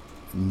about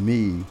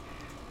me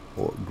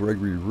or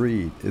Gregory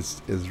Reed.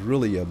 It's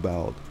really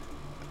about,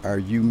 are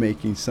you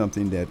making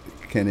something that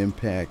can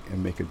impact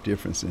and make a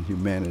difference in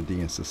humanity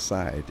and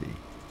society?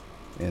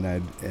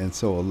 And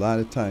so a lot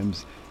of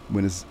times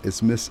when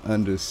it's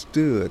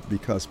misunderstood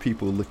because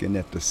people looking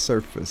at the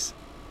surface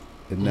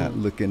and not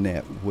looking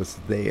at what's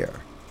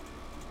there.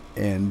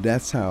 And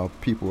that's how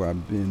people are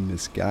being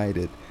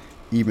misguided,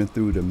 even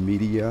through the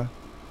media,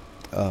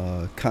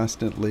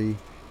 constantly,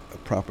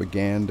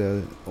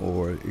 propaganda,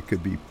 or it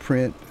could be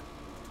print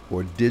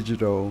or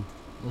digital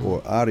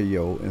or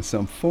audio in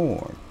some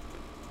form.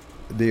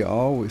 They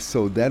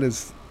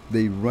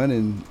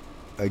running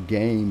a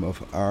game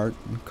of art,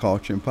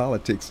 culture, and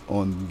politics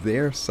on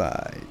their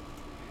side.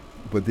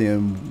 But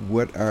then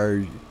what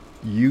are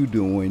you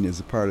doing as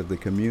a part of the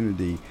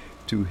community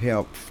to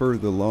help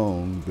further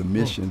along the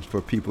mission for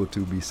people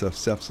to be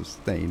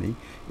self-sustaining,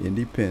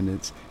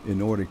 independence,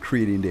 in order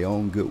creating their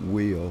own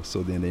goodwill,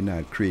 so then they're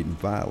not creating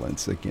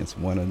violence against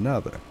one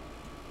another.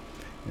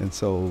 And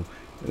so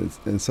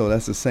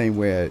that's the same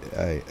way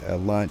I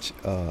launched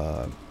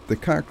the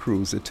car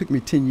cruise. It took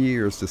me 10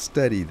 years to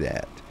study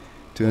that,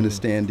 to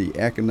understand the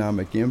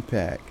economic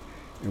impact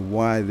and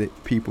why the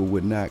people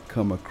would not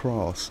come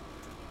across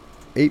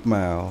 8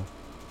 Mile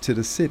to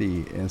the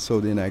city. And so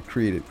then I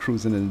created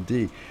Cruising in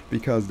the D,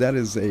 because that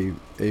is a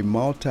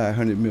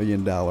multi-$100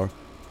 million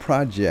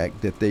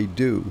project that they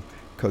do,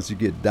 because you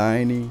get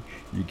dining,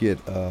 you get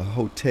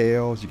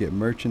hotels, you get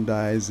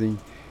merchandising,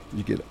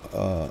 you get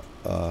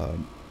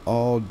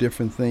all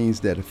different things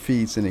that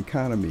feeds an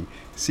economy.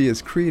 See,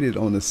 it's created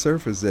on the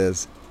surface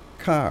as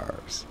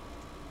cars,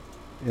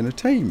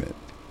 entertainment.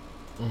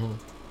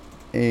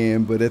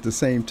 But at the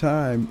same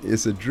time,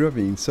 it's a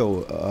driven.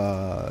 So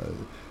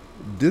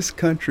this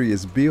country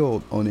is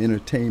built on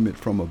entertainment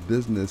from a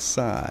business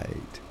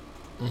side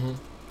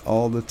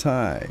all the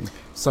time.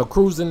 So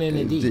Cruising in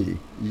the D.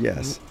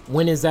 Yes.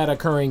 When is that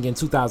occurring in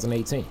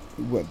 2018?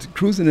 Well,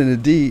 Cruising in the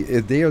D,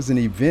 there's an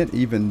event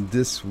even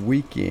this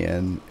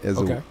weekend as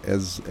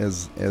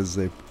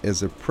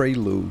a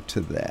prelude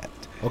to that.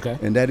 Okay.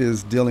 And that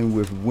is dealing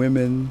with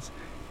women's.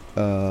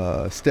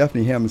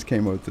 Stephanie Hammonds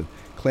came up with the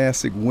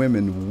classic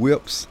women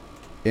whips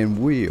and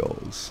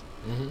wheels.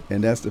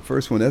 And that's the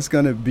first one. That's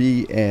going to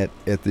be at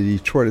the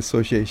Detroit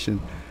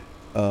Association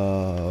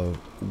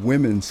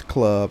Women's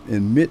Club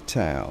in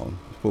Midtown,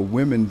 for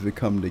women to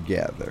come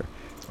together,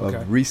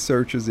 of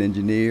researchers,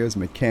 engineers,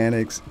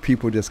 mechanics,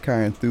 people just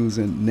car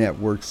enthusiasts,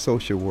 network,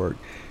 social work.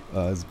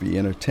 There'll be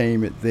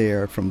entertainment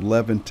there from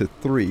 11 to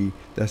 3.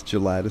 That's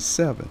July the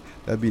 7th.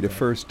 That'd be the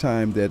first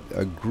time that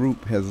a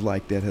group has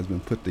been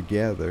put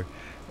together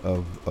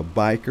of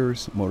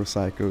bikers,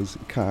 motorcycles,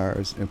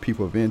 cars, and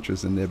people of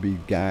interest, and there'll be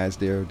guys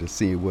there to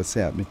see what's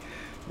happening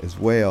as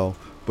well.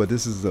 But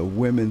this is a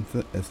women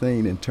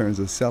thing in terms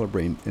of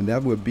celebrating, and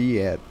that would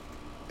be at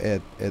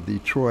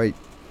Detroit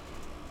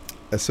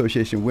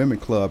Association Women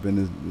Club,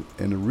 and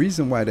the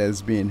reason why that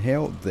is being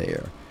held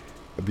there,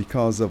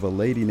 because of a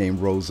lady named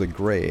Rosa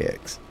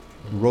Greggs.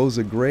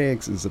 Rosa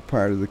Greggs is a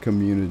part of the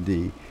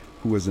community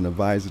who was an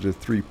advisor to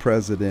 3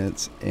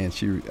 presidents, and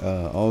she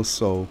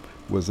also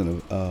was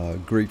a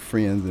great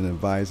friend and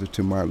advisor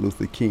to Martin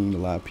Luther King, a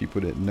lot of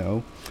people that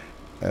know,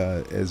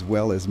 as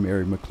well as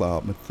Mary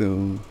McLeod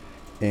Bethune.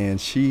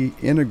 And she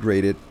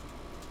integrated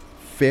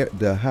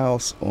the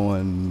house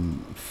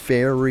on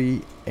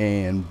Ferry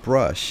and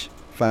Brush,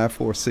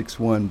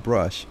 5461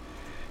 Brush.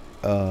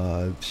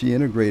 She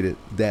integrated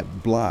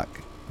that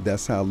block.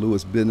 That's how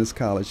Lewis Business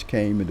College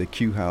came, and the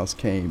Q House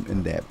came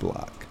in that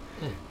block.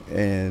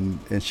 And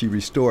she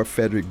restored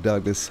Frederick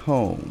Douglass'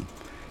 home.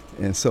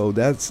 And so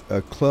that's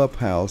a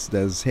clubhouse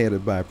that's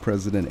headed by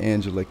President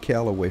Angela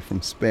Callaway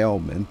from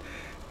Spelman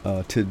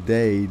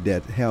today,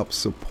 that helps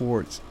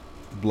support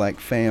black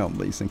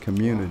families and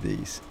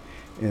communities.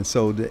 And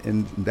so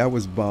and that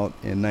was bought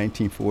in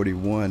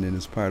 1941, and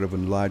is part of a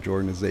large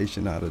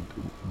organization out of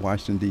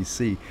Washington,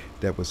 D.C.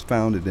 that was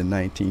founded in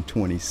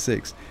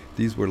 1926.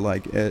 These were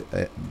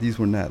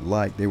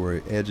they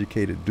were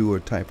educated, doer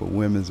type of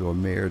women or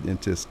married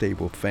into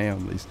stable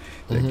families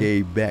that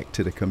gave back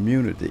to the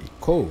community.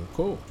 Cool.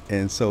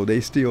 And so they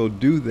still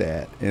do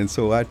that. And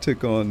so I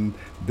took on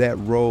that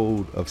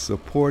role of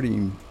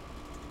supporting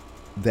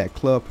that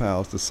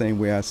clubhouse the same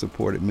way I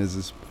supported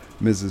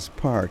Mrs.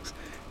 Parks.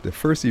 The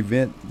first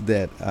event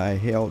that I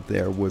held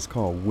there was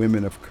called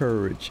Women of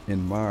Courage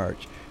in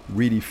March,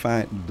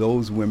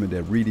 those women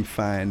that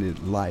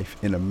redefined life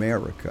in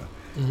America.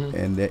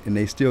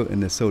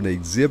 So the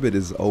exhibit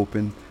is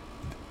open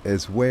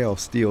as well,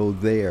 still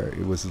there.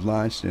 It was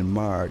launched in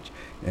March,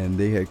 and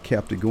they had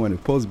kept it going. It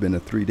was supposed to have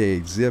been a 3-day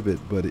exhibit,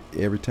 but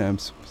every time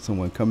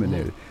someone come in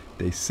there,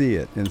 they see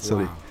it. And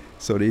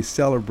so they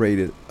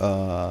celebrated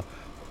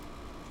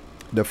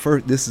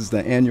this is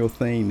the annual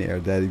thing there,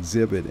 that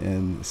exhibit.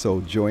 And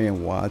so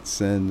Joanne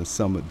Watson,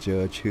 some of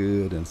Judge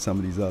Hood, and some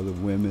of these other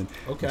women,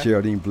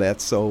 Geraldine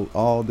Bledsoe,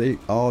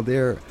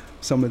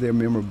 some of their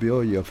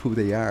memorabilia of who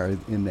they are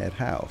in that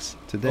house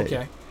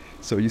today.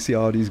 So you see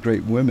all these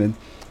great women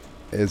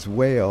as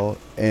well,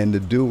 and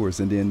the doers.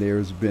 And then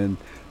there's been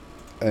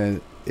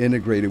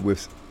integrated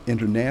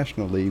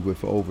internationally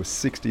with over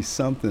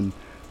 60-something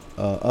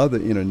other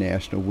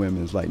international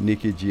women, like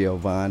Nikki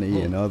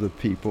Giovanni and other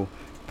people,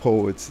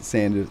 poets,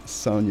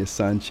 Sonia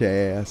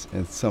Sanchez,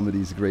 and some of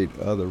these great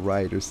other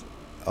writers.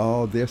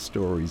 All their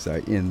stories are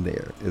in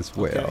there as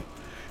well.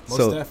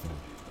 Most definitely.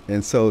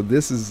 And so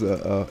this is,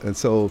 and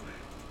so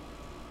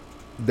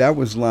that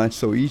was launched.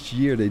 So each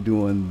year they're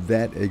doing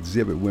that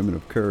exhibit, Women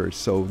of Courage.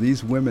 So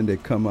these women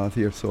that come out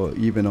here, so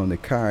even on the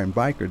Car and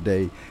Biker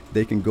Day,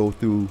 they can go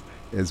through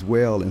as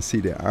well and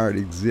see the art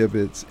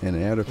exhibits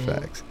and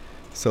artifacts.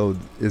 So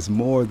it's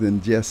more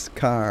than just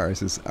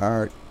cars, it's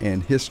art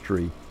and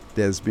history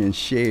that's been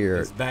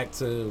shared. It's back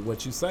to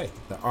what you say,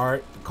 the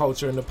art, the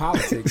culture, and the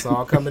politics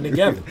all coming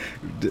together.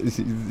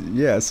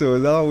 Yeah, so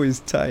it always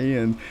tie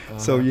in.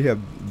 So you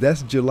have,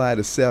 that's July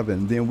the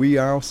 7th. Then we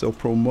also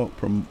promote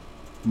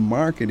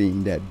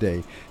marketing that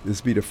day.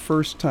 This will be the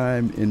first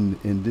time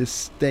in this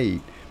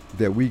state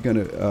that we're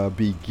going to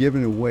be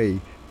giving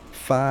away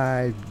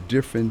 5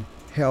 different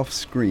health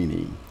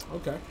screening.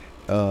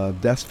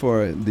 That's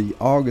for the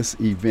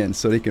August event,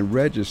 so they can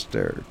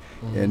register.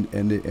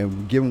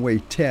 And giving away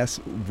tests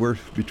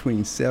worth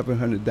between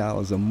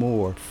 $700 or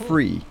more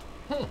free.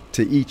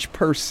 to each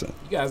person.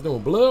 You guys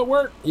doing blood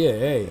work? Yeah,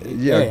 hey.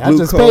 Yeah, hey, I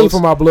just paid for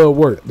my blood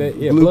work.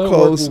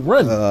 Glucose,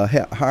 blood work will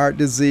run. heart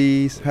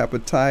disease,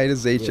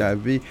 hepatitis,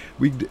 HIV.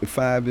 We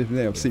 5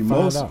 different. See,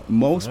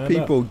 most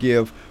people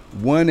give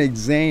one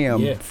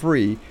exam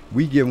free.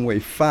 We give away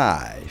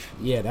 5.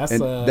 Yeah, that's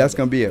going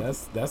to be it.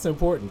 That's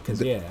important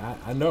because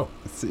I know.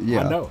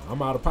 Yeah. I know.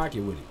 I'm out of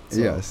pocket with it. So.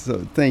 Yeah.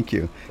 So thank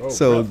you. Oh,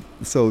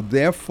 so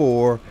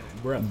therefore,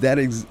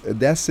 brother.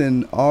 that's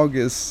in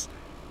August.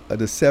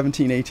 The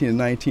 17, 18, and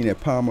 19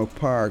 at Palmer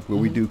Park, where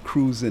we do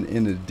Cruising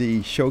in the D,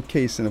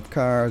 showcasing of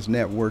cars,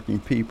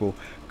 networking people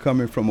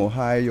coming from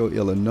Ohio,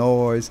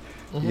 Illinois,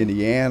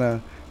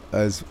 Indiana,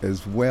 as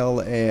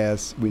well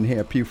as we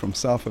have people from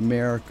South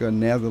America,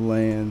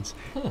 Netherlands,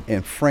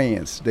 and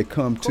France that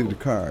come to the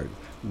car.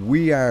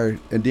 We are,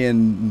 and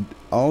then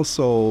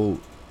also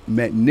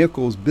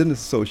McNichols Business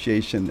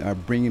Association are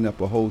bringing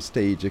up a whole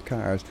stage of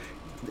cars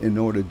in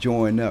order to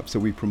join up. So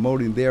we're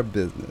promoting their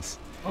business.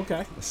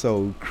 Okay.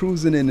 So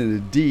Cruising into the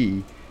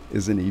D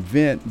is an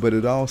event, but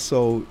it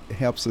also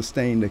helps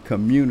sustain the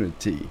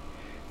community.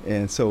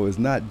 And so it's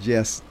not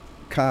just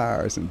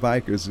cars and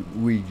bikers.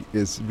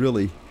 It's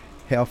really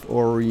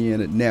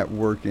health-oriented,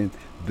 networking,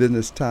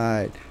 business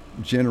tied,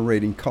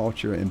 generating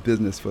culture and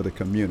business for the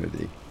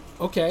community.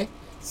 Okay.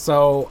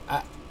 So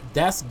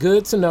that's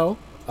good to know.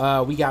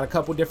 We got a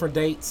couple different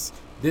dates.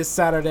 This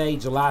Saturday,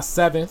 July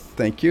 7th.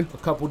 Thank you. A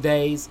couple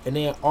days. And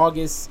then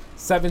August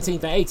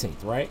 17th and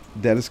 18th, right?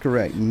 That is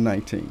correct,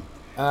 19th.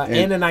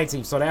 And the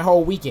 19th. So that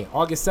whole weekend,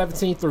 August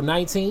 17th through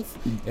 19th.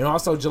 And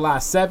also July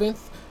 7th.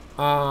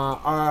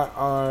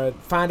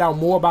 Find out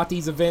more about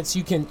these events.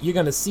 You're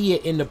going to see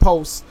it in the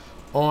post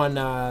on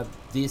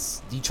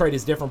this Detroit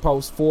is Different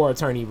post for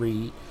Attorney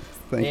Reed.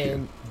 Thank you.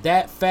 And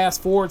that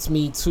fast forwards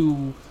me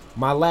to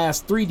my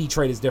last 3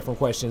 Detroit is Different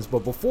questions.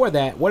 But before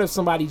that, what if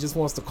somebody just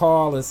wants to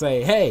call and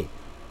say, hey,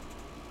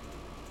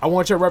 I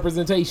want your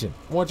representation.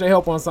 I want your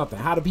help on something.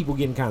 How do people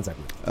get in contact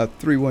with you?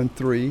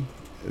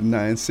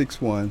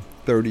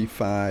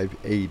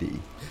 313-961-3580.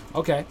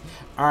 Okay.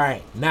 All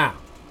right. Now,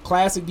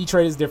 classic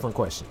Detroit is Different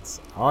questions.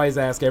 I always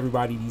ask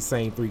everybody these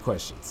same 3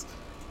 questions.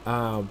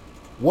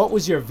 What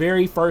was your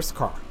very first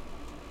car?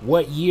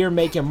 What year,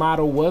 make, and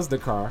model was the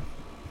car?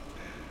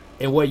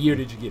 And what year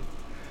did you get it?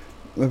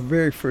 My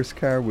very first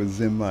car was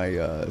in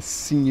my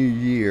senior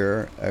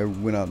year. I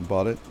went out and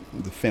bought it.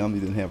 The family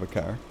didn't have a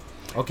car.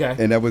 Okay.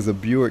 And that was a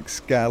Buick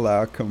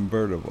Skylark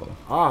convertible.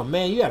 Oh,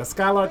 man, you had a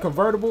Skylark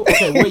convertible?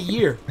 Okay, what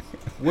year?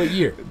 What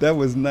year? That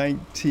was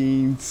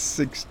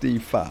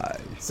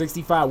 1965.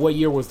 65. What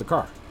year was the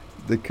car?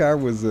 The car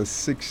was a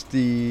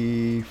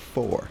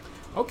 64.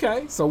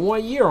 Okay, so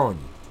 1 year on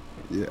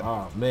you. Yeah.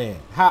 Oh, man.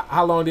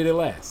 How long did it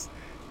last?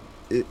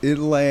 It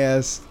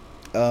lasts,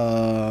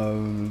 I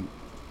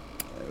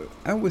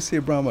would say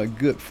around a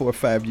good 4 or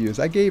 5 years.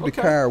 I gave the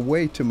car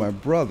away to my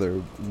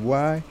brother.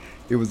 Why?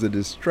 It was a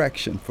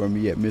distraction for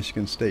me at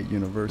Michigan State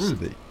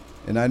University.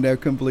 And I never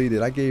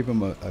completed. I gave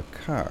him a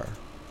car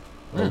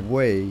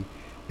away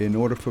in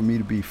order for me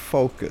to be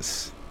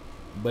focused.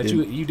 But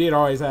you did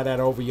always have that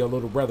over your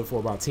little brother for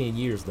about 10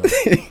 years, though.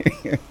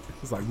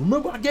 It's like,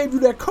 remember I gave you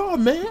that car,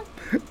 man?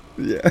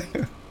 Yeah.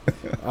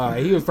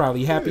 He was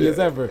probably happy as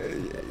ever.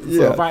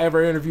 So if I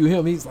ever interview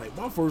him, he's like,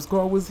 my first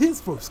car was his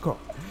first car.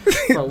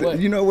 So what?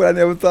 You know what? I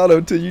never thought of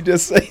until you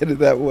just said it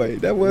that way.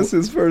 That was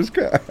his first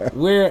car.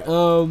 Where,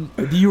 do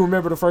you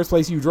remember the first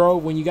place you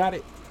drove when you got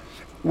it?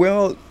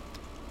 Well,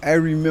 I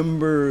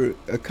remember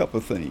a couple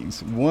of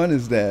things. One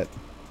is that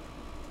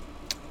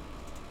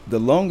the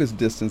longest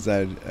distance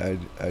I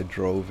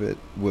drove it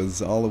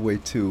was all the way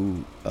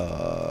to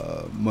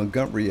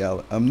Montgomery,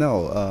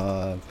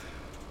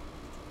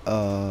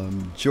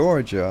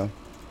 Georgia.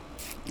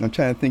 I'm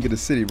trying to think of the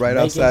city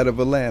outside of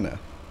Atlanta.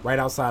 Right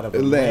outside of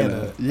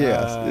Atlanta.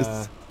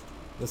 Yes.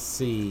 Let's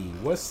see.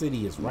 What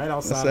city is right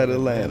outside of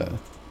Atlanta?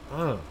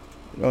 On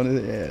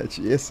the edge.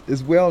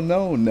 It's well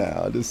known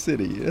now, the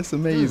city. It's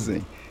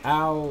amazing.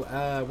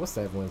 What's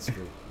that one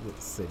street?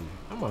 What city?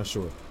 I'm not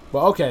sure.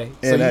 But okay.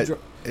 So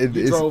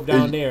you drove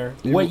down there.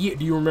 What year?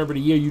 Do you remember the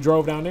year you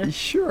drove down there?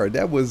 Sure.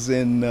 That was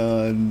in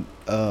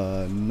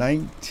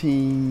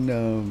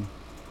 19...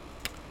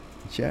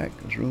 Jack,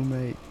 his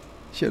roommate.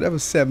 Sure, that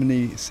was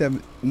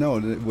 77. No,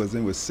 it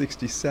was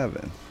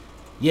 67.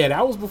 Yeah,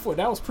 that was before.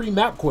 That was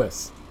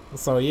pre-MapQuest.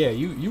 So yeah,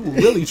 you were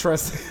really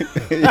trusting.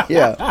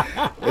 Yeah,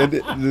 and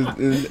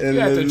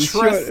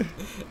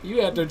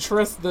you had to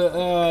trust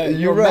the.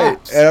 You're right.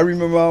 Maps. And I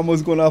remember I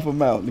almost going off a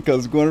mountain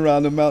because going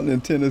around the mountain in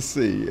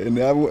Tennessee, and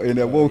I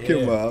woke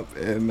him up.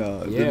 And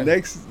the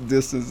next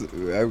distance,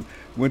 I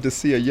went to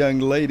see a young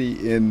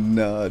lady in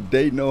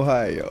Dayton,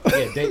 Ohio.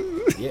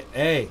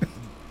 Hey.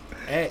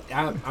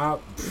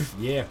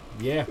 Yeah.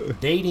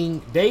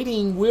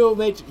 Dating will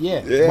let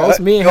you. Most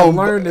men have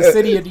learned the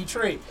city of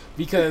Detroit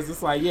because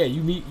it's like,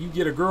 you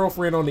get a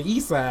girlfriend on the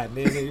east side,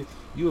 and then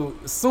You'll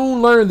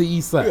soon learn the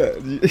East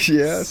Side.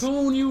 Yes.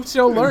 Soon you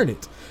shall learn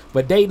it.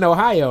 But Dayton,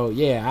 Ohio,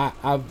 yeah,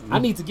 I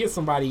need to get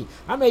somebody.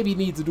 I maybe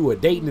need to do a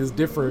Dayton is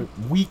different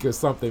week or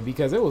something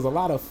because there was a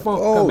lot of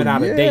funk coming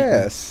out of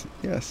Dayton.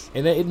 Yes.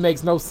 And it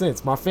makes no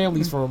sense. My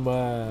family's from,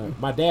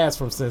 my dad's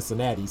from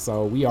Cincinnati,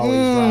 so we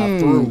always drive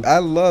through. I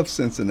love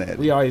Cincinnati.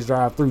 We always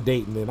drive through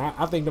Dayton, and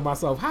I think to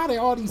myself, how did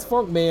all these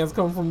funk mans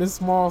come from this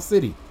small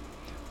city?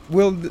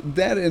 Well,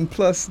 that and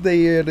plus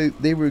they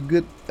were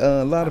good.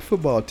 A lot of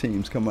football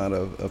teams come out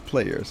of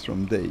players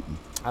from Dayton.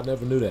 I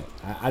never knew that.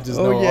 I just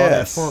know all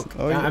that funk.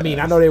 I mean,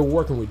 I know they were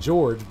working with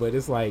George, but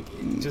it's like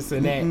just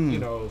in that, you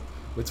know,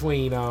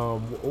 between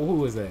who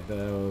was that?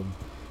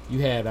 You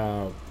had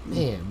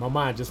man, my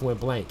mind just went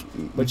blank.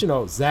 But you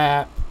know,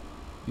 Zap.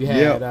 You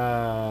had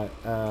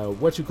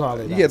what you call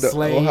it? You had the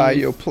Slave,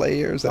 Ohio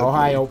players. The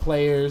Ohio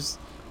players,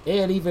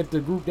 and even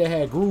the group that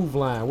had Groove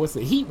Line. What's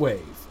the Heat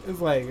Wave?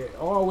 It's like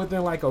all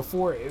within like a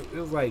four. It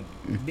was like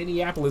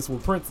Minneapolis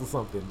with Prince or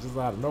something, just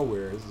out of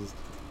nowhere. It's just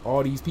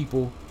all these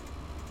people.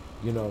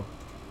 You know,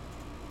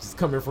 just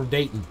coming from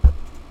Dayton.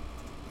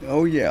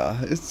 Oh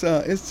yeah, it's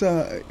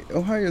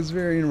Ohio is a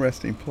very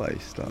interesting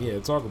place. Though. Yeah,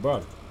 talk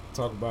about it.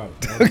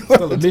 I'm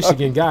still a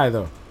Michigan guy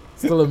though.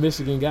 Still a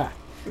Michigan guy.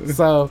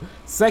 So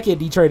second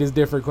Detroit is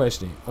different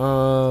question.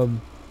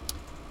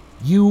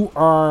 You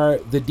are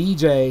the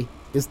DJ.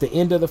 It's the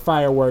end of the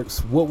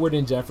fireworks. Woodward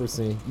and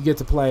Jefferson. You get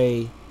to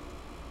play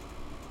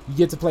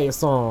a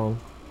song.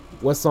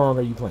 What song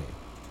are you playing?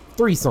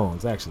 3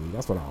 songs actually.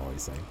 That's what I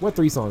always say. What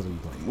 3 songs are you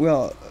playing?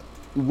 Well.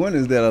 One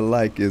is that I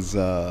like is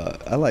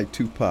I like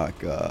Tupac,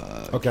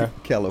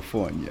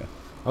 California.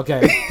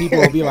 Okay, people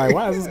will be like,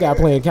 "Why is this guy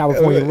playing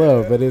California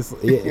Love?" But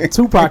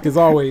Tupac is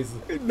always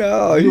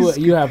no.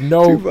 You have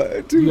no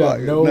Tupac,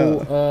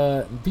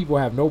 people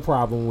have no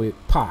problem with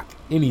Pac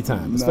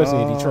anytime,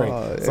 especially in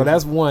Detroit. So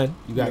that's one.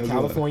 You got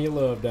California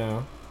Love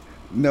down.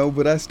 No,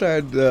 but I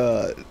started.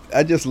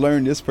 I just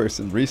learned this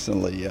person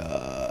recently.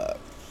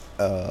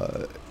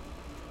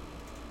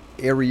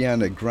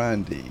 Ariana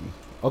Grande.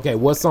 Okay,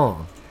 what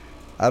song?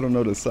 I don't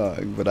know the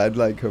song, but I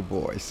like her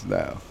voice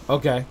now.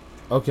 Okay.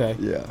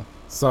 Yeah.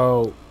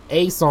 So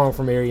a song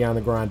from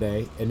Ariana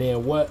Grande, and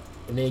then what?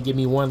 And then give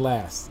me one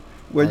last.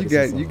 Well, you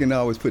can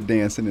always put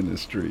 "Dancing in the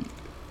Street."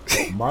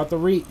 Martha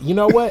Reed. You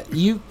know what?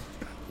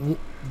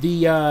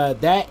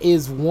 That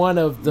is one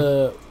of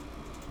the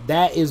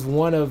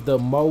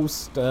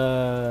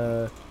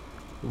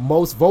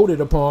most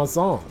voted upon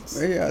songs.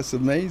 Yeah, it's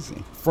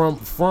amazing.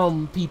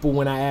 From people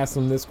when I ask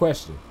them this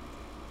question.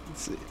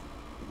 Let's see.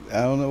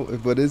 I don't know,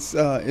 but it's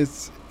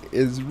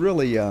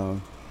really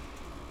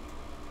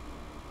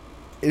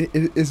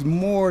it's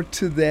more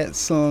to that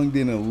song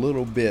than a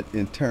little bit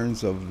in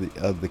terms of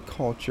the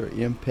culture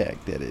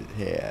impact that it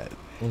had,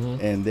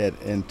 and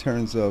that in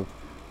terms of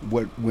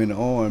what went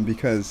on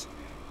because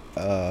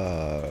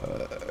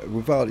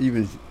without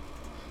even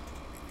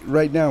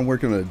right now I'm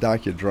working on a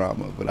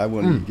docudrama, but I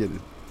wanted to get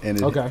it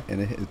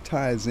and it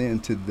ties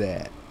into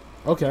that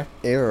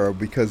era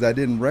because I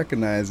didn't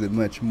recognize it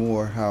much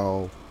more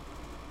how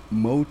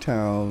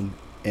Motown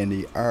and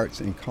the arts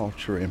and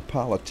culture and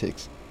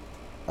politics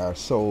are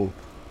so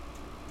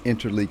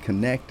interly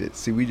connected.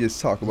 See, we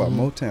just talk about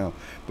Motown,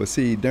 but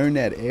see, during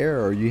that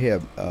era, you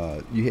had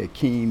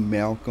King,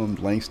 Malcolm,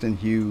 Langston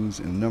Hughes,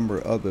 and a number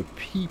of other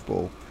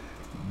people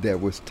that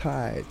was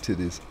tied to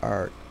this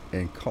art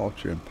and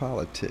culture and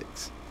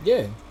politics.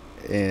 Yeah,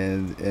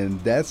 and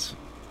that's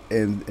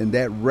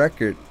that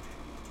record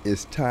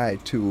is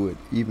tied to it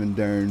even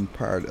during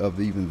part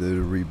of even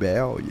the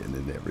rebellion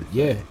and everything.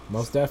 Yeah,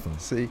 most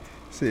definitely.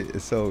 See,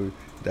 so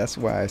that's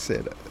why I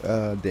said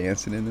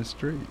Dancing in the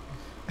Street.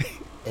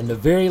 And the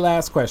very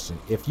last question,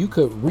 if you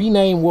could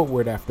rename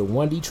Woodward after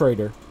one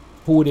Detroiter,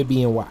 who would it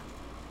be and why?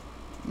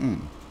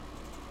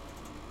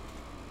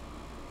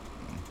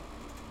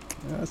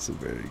 That's a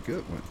very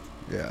good one.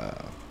 Yeah.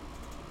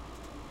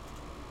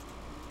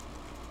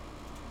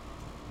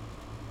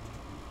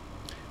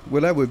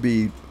 Well, that would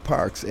be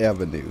Parks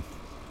Avenue.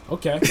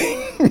 Okay.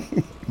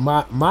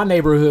 my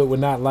neighborhood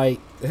would not like.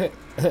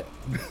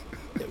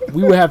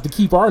 We would have to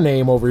keep our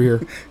name over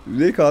here.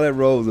 They call that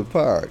Rosa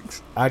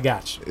Parks. I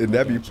got you. And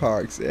that'd be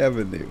Parks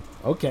Avenue.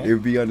 Okay. It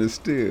would be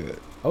understood.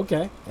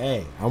 Okay.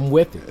 Hey, I'm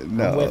with it.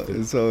 No, I'm with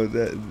it. So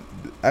that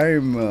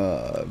I'm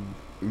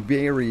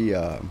very.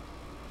 I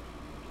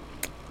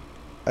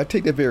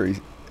take that very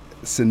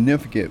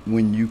significant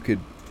when you could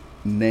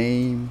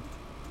name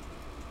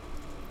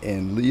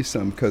and leave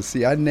some, because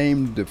see, I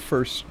named the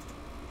first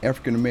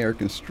African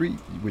American street,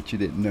 which you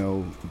didn't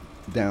know,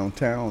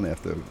 downtown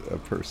after a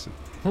person.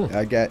 I'm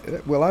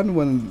the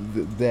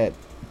one that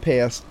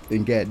passed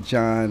and got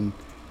John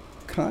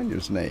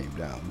Conyers' name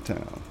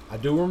downtown. I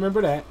do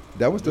remember that.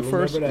 That was the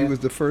first. He was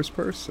the first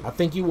person. I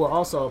think you were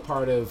also a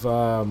part of.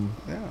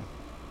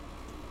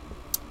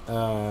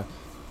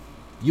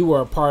 You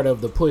were a part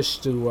of the push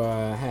to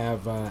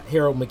have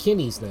Harold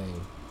McKinney's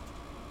name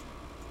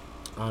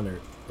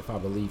honored, if I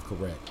believe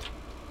correct.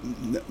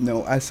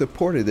 No, I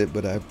supported it,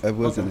 but I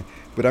wasn't. Okay.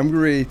 But I'm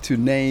ready to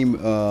name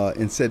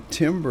in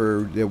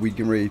September that we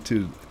get ready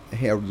to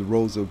have the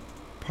Rosa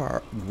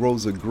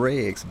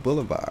Greggs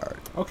Boulevard.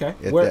 Okay.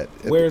 Where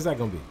is that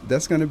going to be?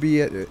 That's going to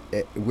be at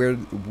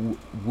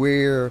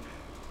where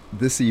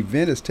this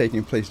event is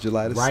taking place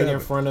July the 7th. Right in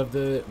front of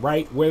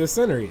right where the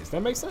center is.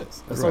 That makes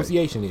sense.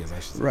 Association is, I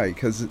should say. Right,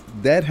 because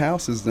that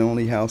house is the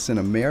only house in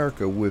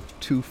America with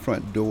 2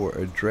 front door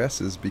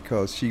addresses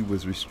because she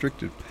was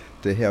restricted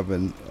to have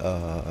an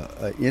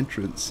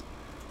entrance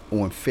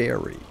on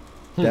Ferry.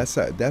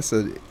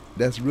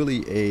 That's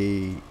really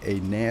a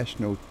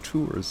national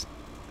tourist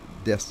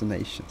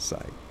destination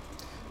site.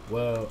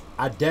 Well,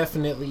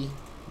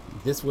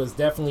 this was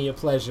definitely a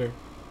pleasure.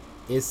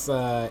 It's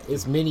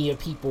many of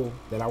people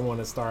that I want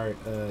to start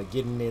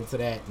getting into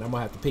that, and I'm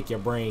gonna have to pick your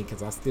brain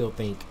because I still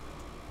think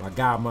my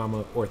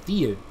godmama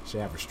Orthea should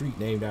have a street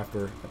named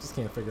after her. I just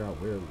can't figure out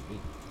where it would be.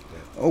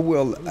 Oh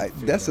well,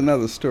 that's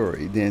another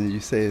story. Then you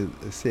said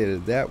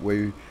it that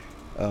way,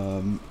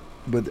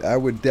 but I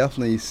would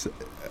definitely say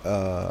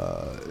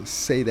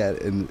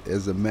that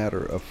as a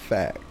matter of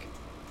fact.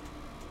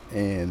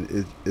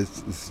 And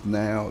it's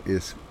now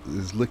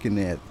looking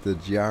at the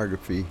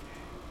geography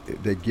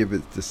that give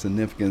it the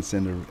significance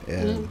and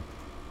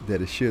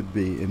that it should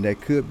be, and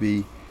that could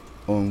be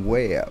on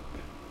Webb.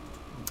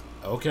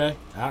 Okay,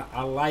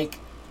 I like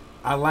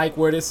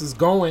where this is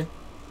going.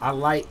 I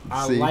like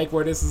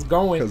where this is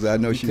going because I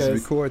know she's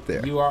record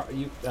there.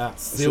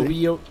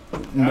 Sylvia.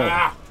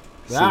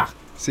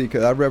 See,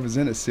 because I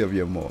represented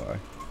Sylvia Moore.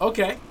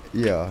 Okay.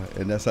 Yeah,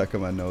 and that's how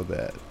come I know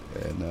that.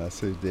 And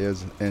so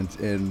there's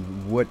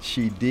and what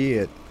she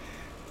did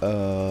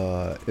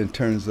in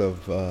terms of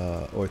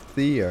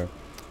Orthea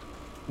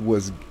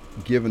was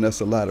giving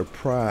us a lot of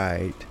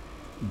pride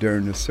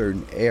during a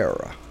certain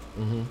era.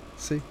 Mm-hmm.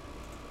 See,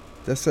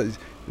 there's a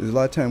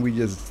lot of time we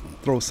just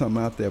throw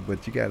something out there,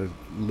 but you got to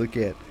look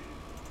at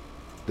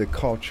the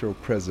cultural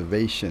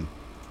preservation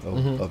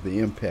of the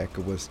impact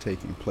of what's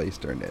taking place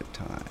during that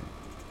time,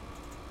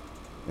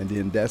 and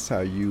then that's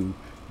how you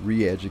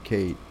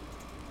re-educate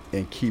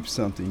and keep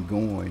something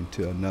going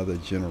to another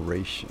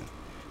generation,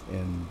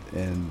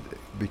 and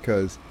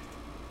because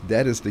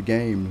that is the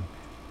game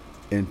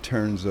in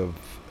terms of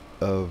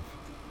a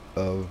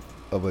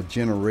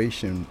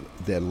generation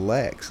that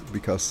lacks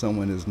because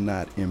someone is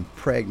not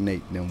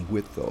impregnating them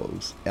with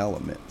those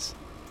elements,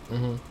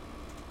 and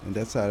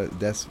that's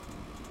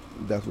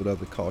what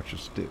other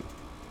cultures do.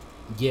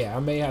 Yeah, I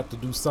may have to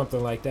do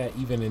something like that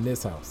even in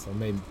this house. I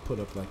may put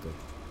up like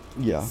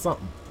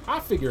something. I'll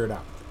figure it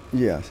out.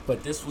 Yes.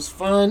 But this was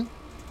fun.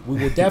 We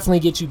will definitely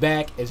get you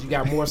back as you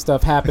got more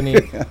stuff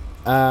happening.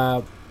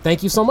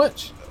 Thank you so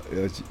much.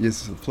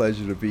 It's a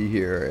pleasure to be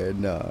here,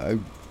 and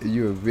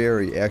you're a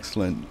very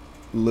excellent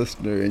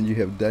listener, and you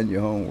have done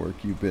your homework.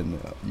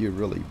 You're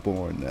really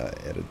born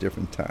at a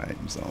different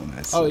time zone.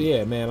 Oh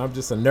yeah, man! I'm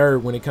just a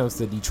nerd when it comes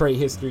to Detroit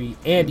history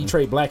and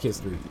Detroit Black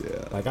history.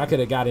 Yeah. Like I could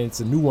have got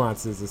into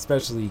nuances,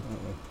 especially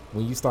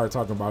when you start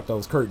talking about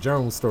those Kurt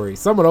Jones stories.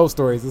 Some of those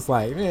stories, it's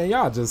like, man,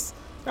 y'all just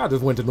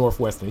went to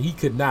Northwestern. He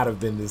could not have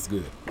been this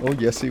good. Oh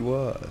yes, he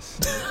was.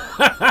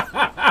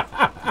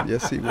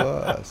 Yes, he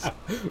was.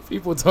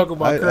 People talk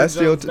about Kurt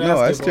Jones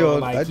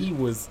basketball he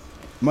was.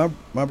 My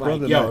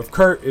brother. Yo, if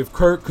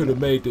Kurt could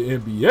have made the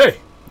NBA.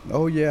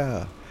 Oh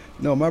yeah,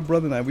 no, my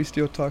brother and I, we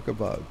still talk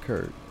about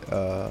Kurt.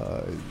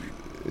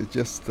 It's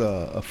just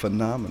a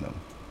phenomenon.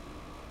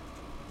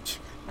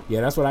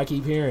 Yeah, that's what I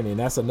keep hearing, and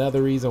that's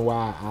another reason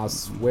why I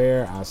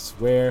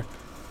swear,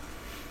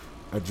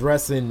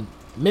 addressing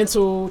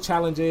mental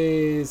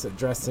challenges,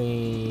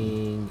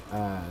 addressing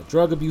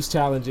drug abuse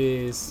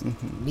challenges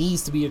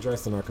needs to be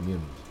addressed in our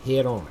community.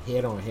 Head on.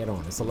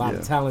 It's a lot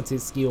of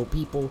talented, skilled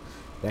people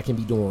that can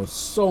be doing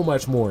so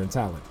much more in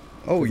talent.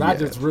 Oh, yeah. I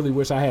just really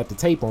wish I had the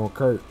tape on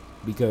Kurt,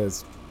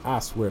 because I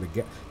swear to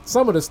God,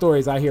 some of the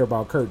stories I hear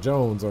about Kurt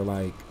Jones are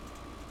like,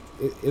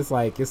 it's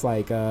like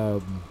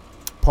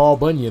Paul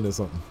Bunyan or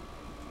something.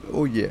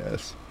 Oh,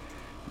 yes.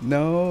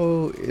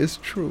 No, it's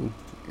true.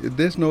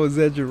 There's no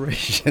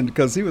exaggeration,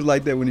 because he was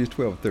like that when he was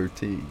 12,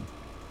 13.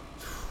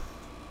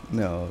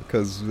 No,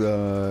 because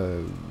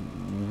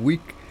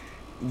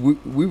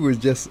we were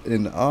just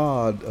in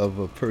awe of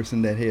a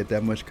person that had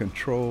that much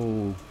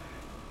control,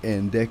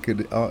 and that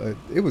could,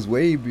 it was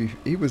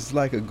he was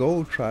like a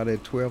globetrotter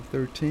at 12,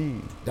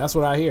 13. That's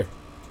what I hear.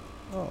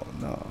 Oh,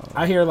 no.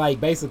 I hear like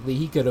basically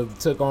he could have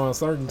took on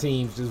certain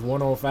teams just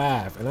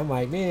 1-on-5, and I'm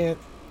like, man,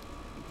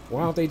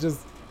 why don't they just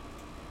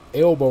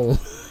elbow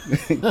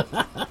him?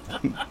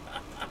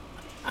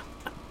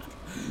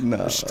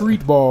 No.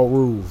 Street ball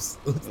rules.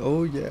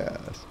 Oh,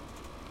 yes.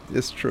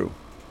 It's true.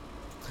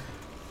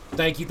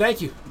 Thank you.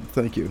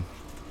 Thank you.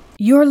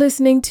 You're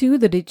listening to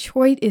the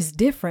Detroit is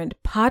Different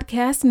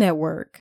podcast network.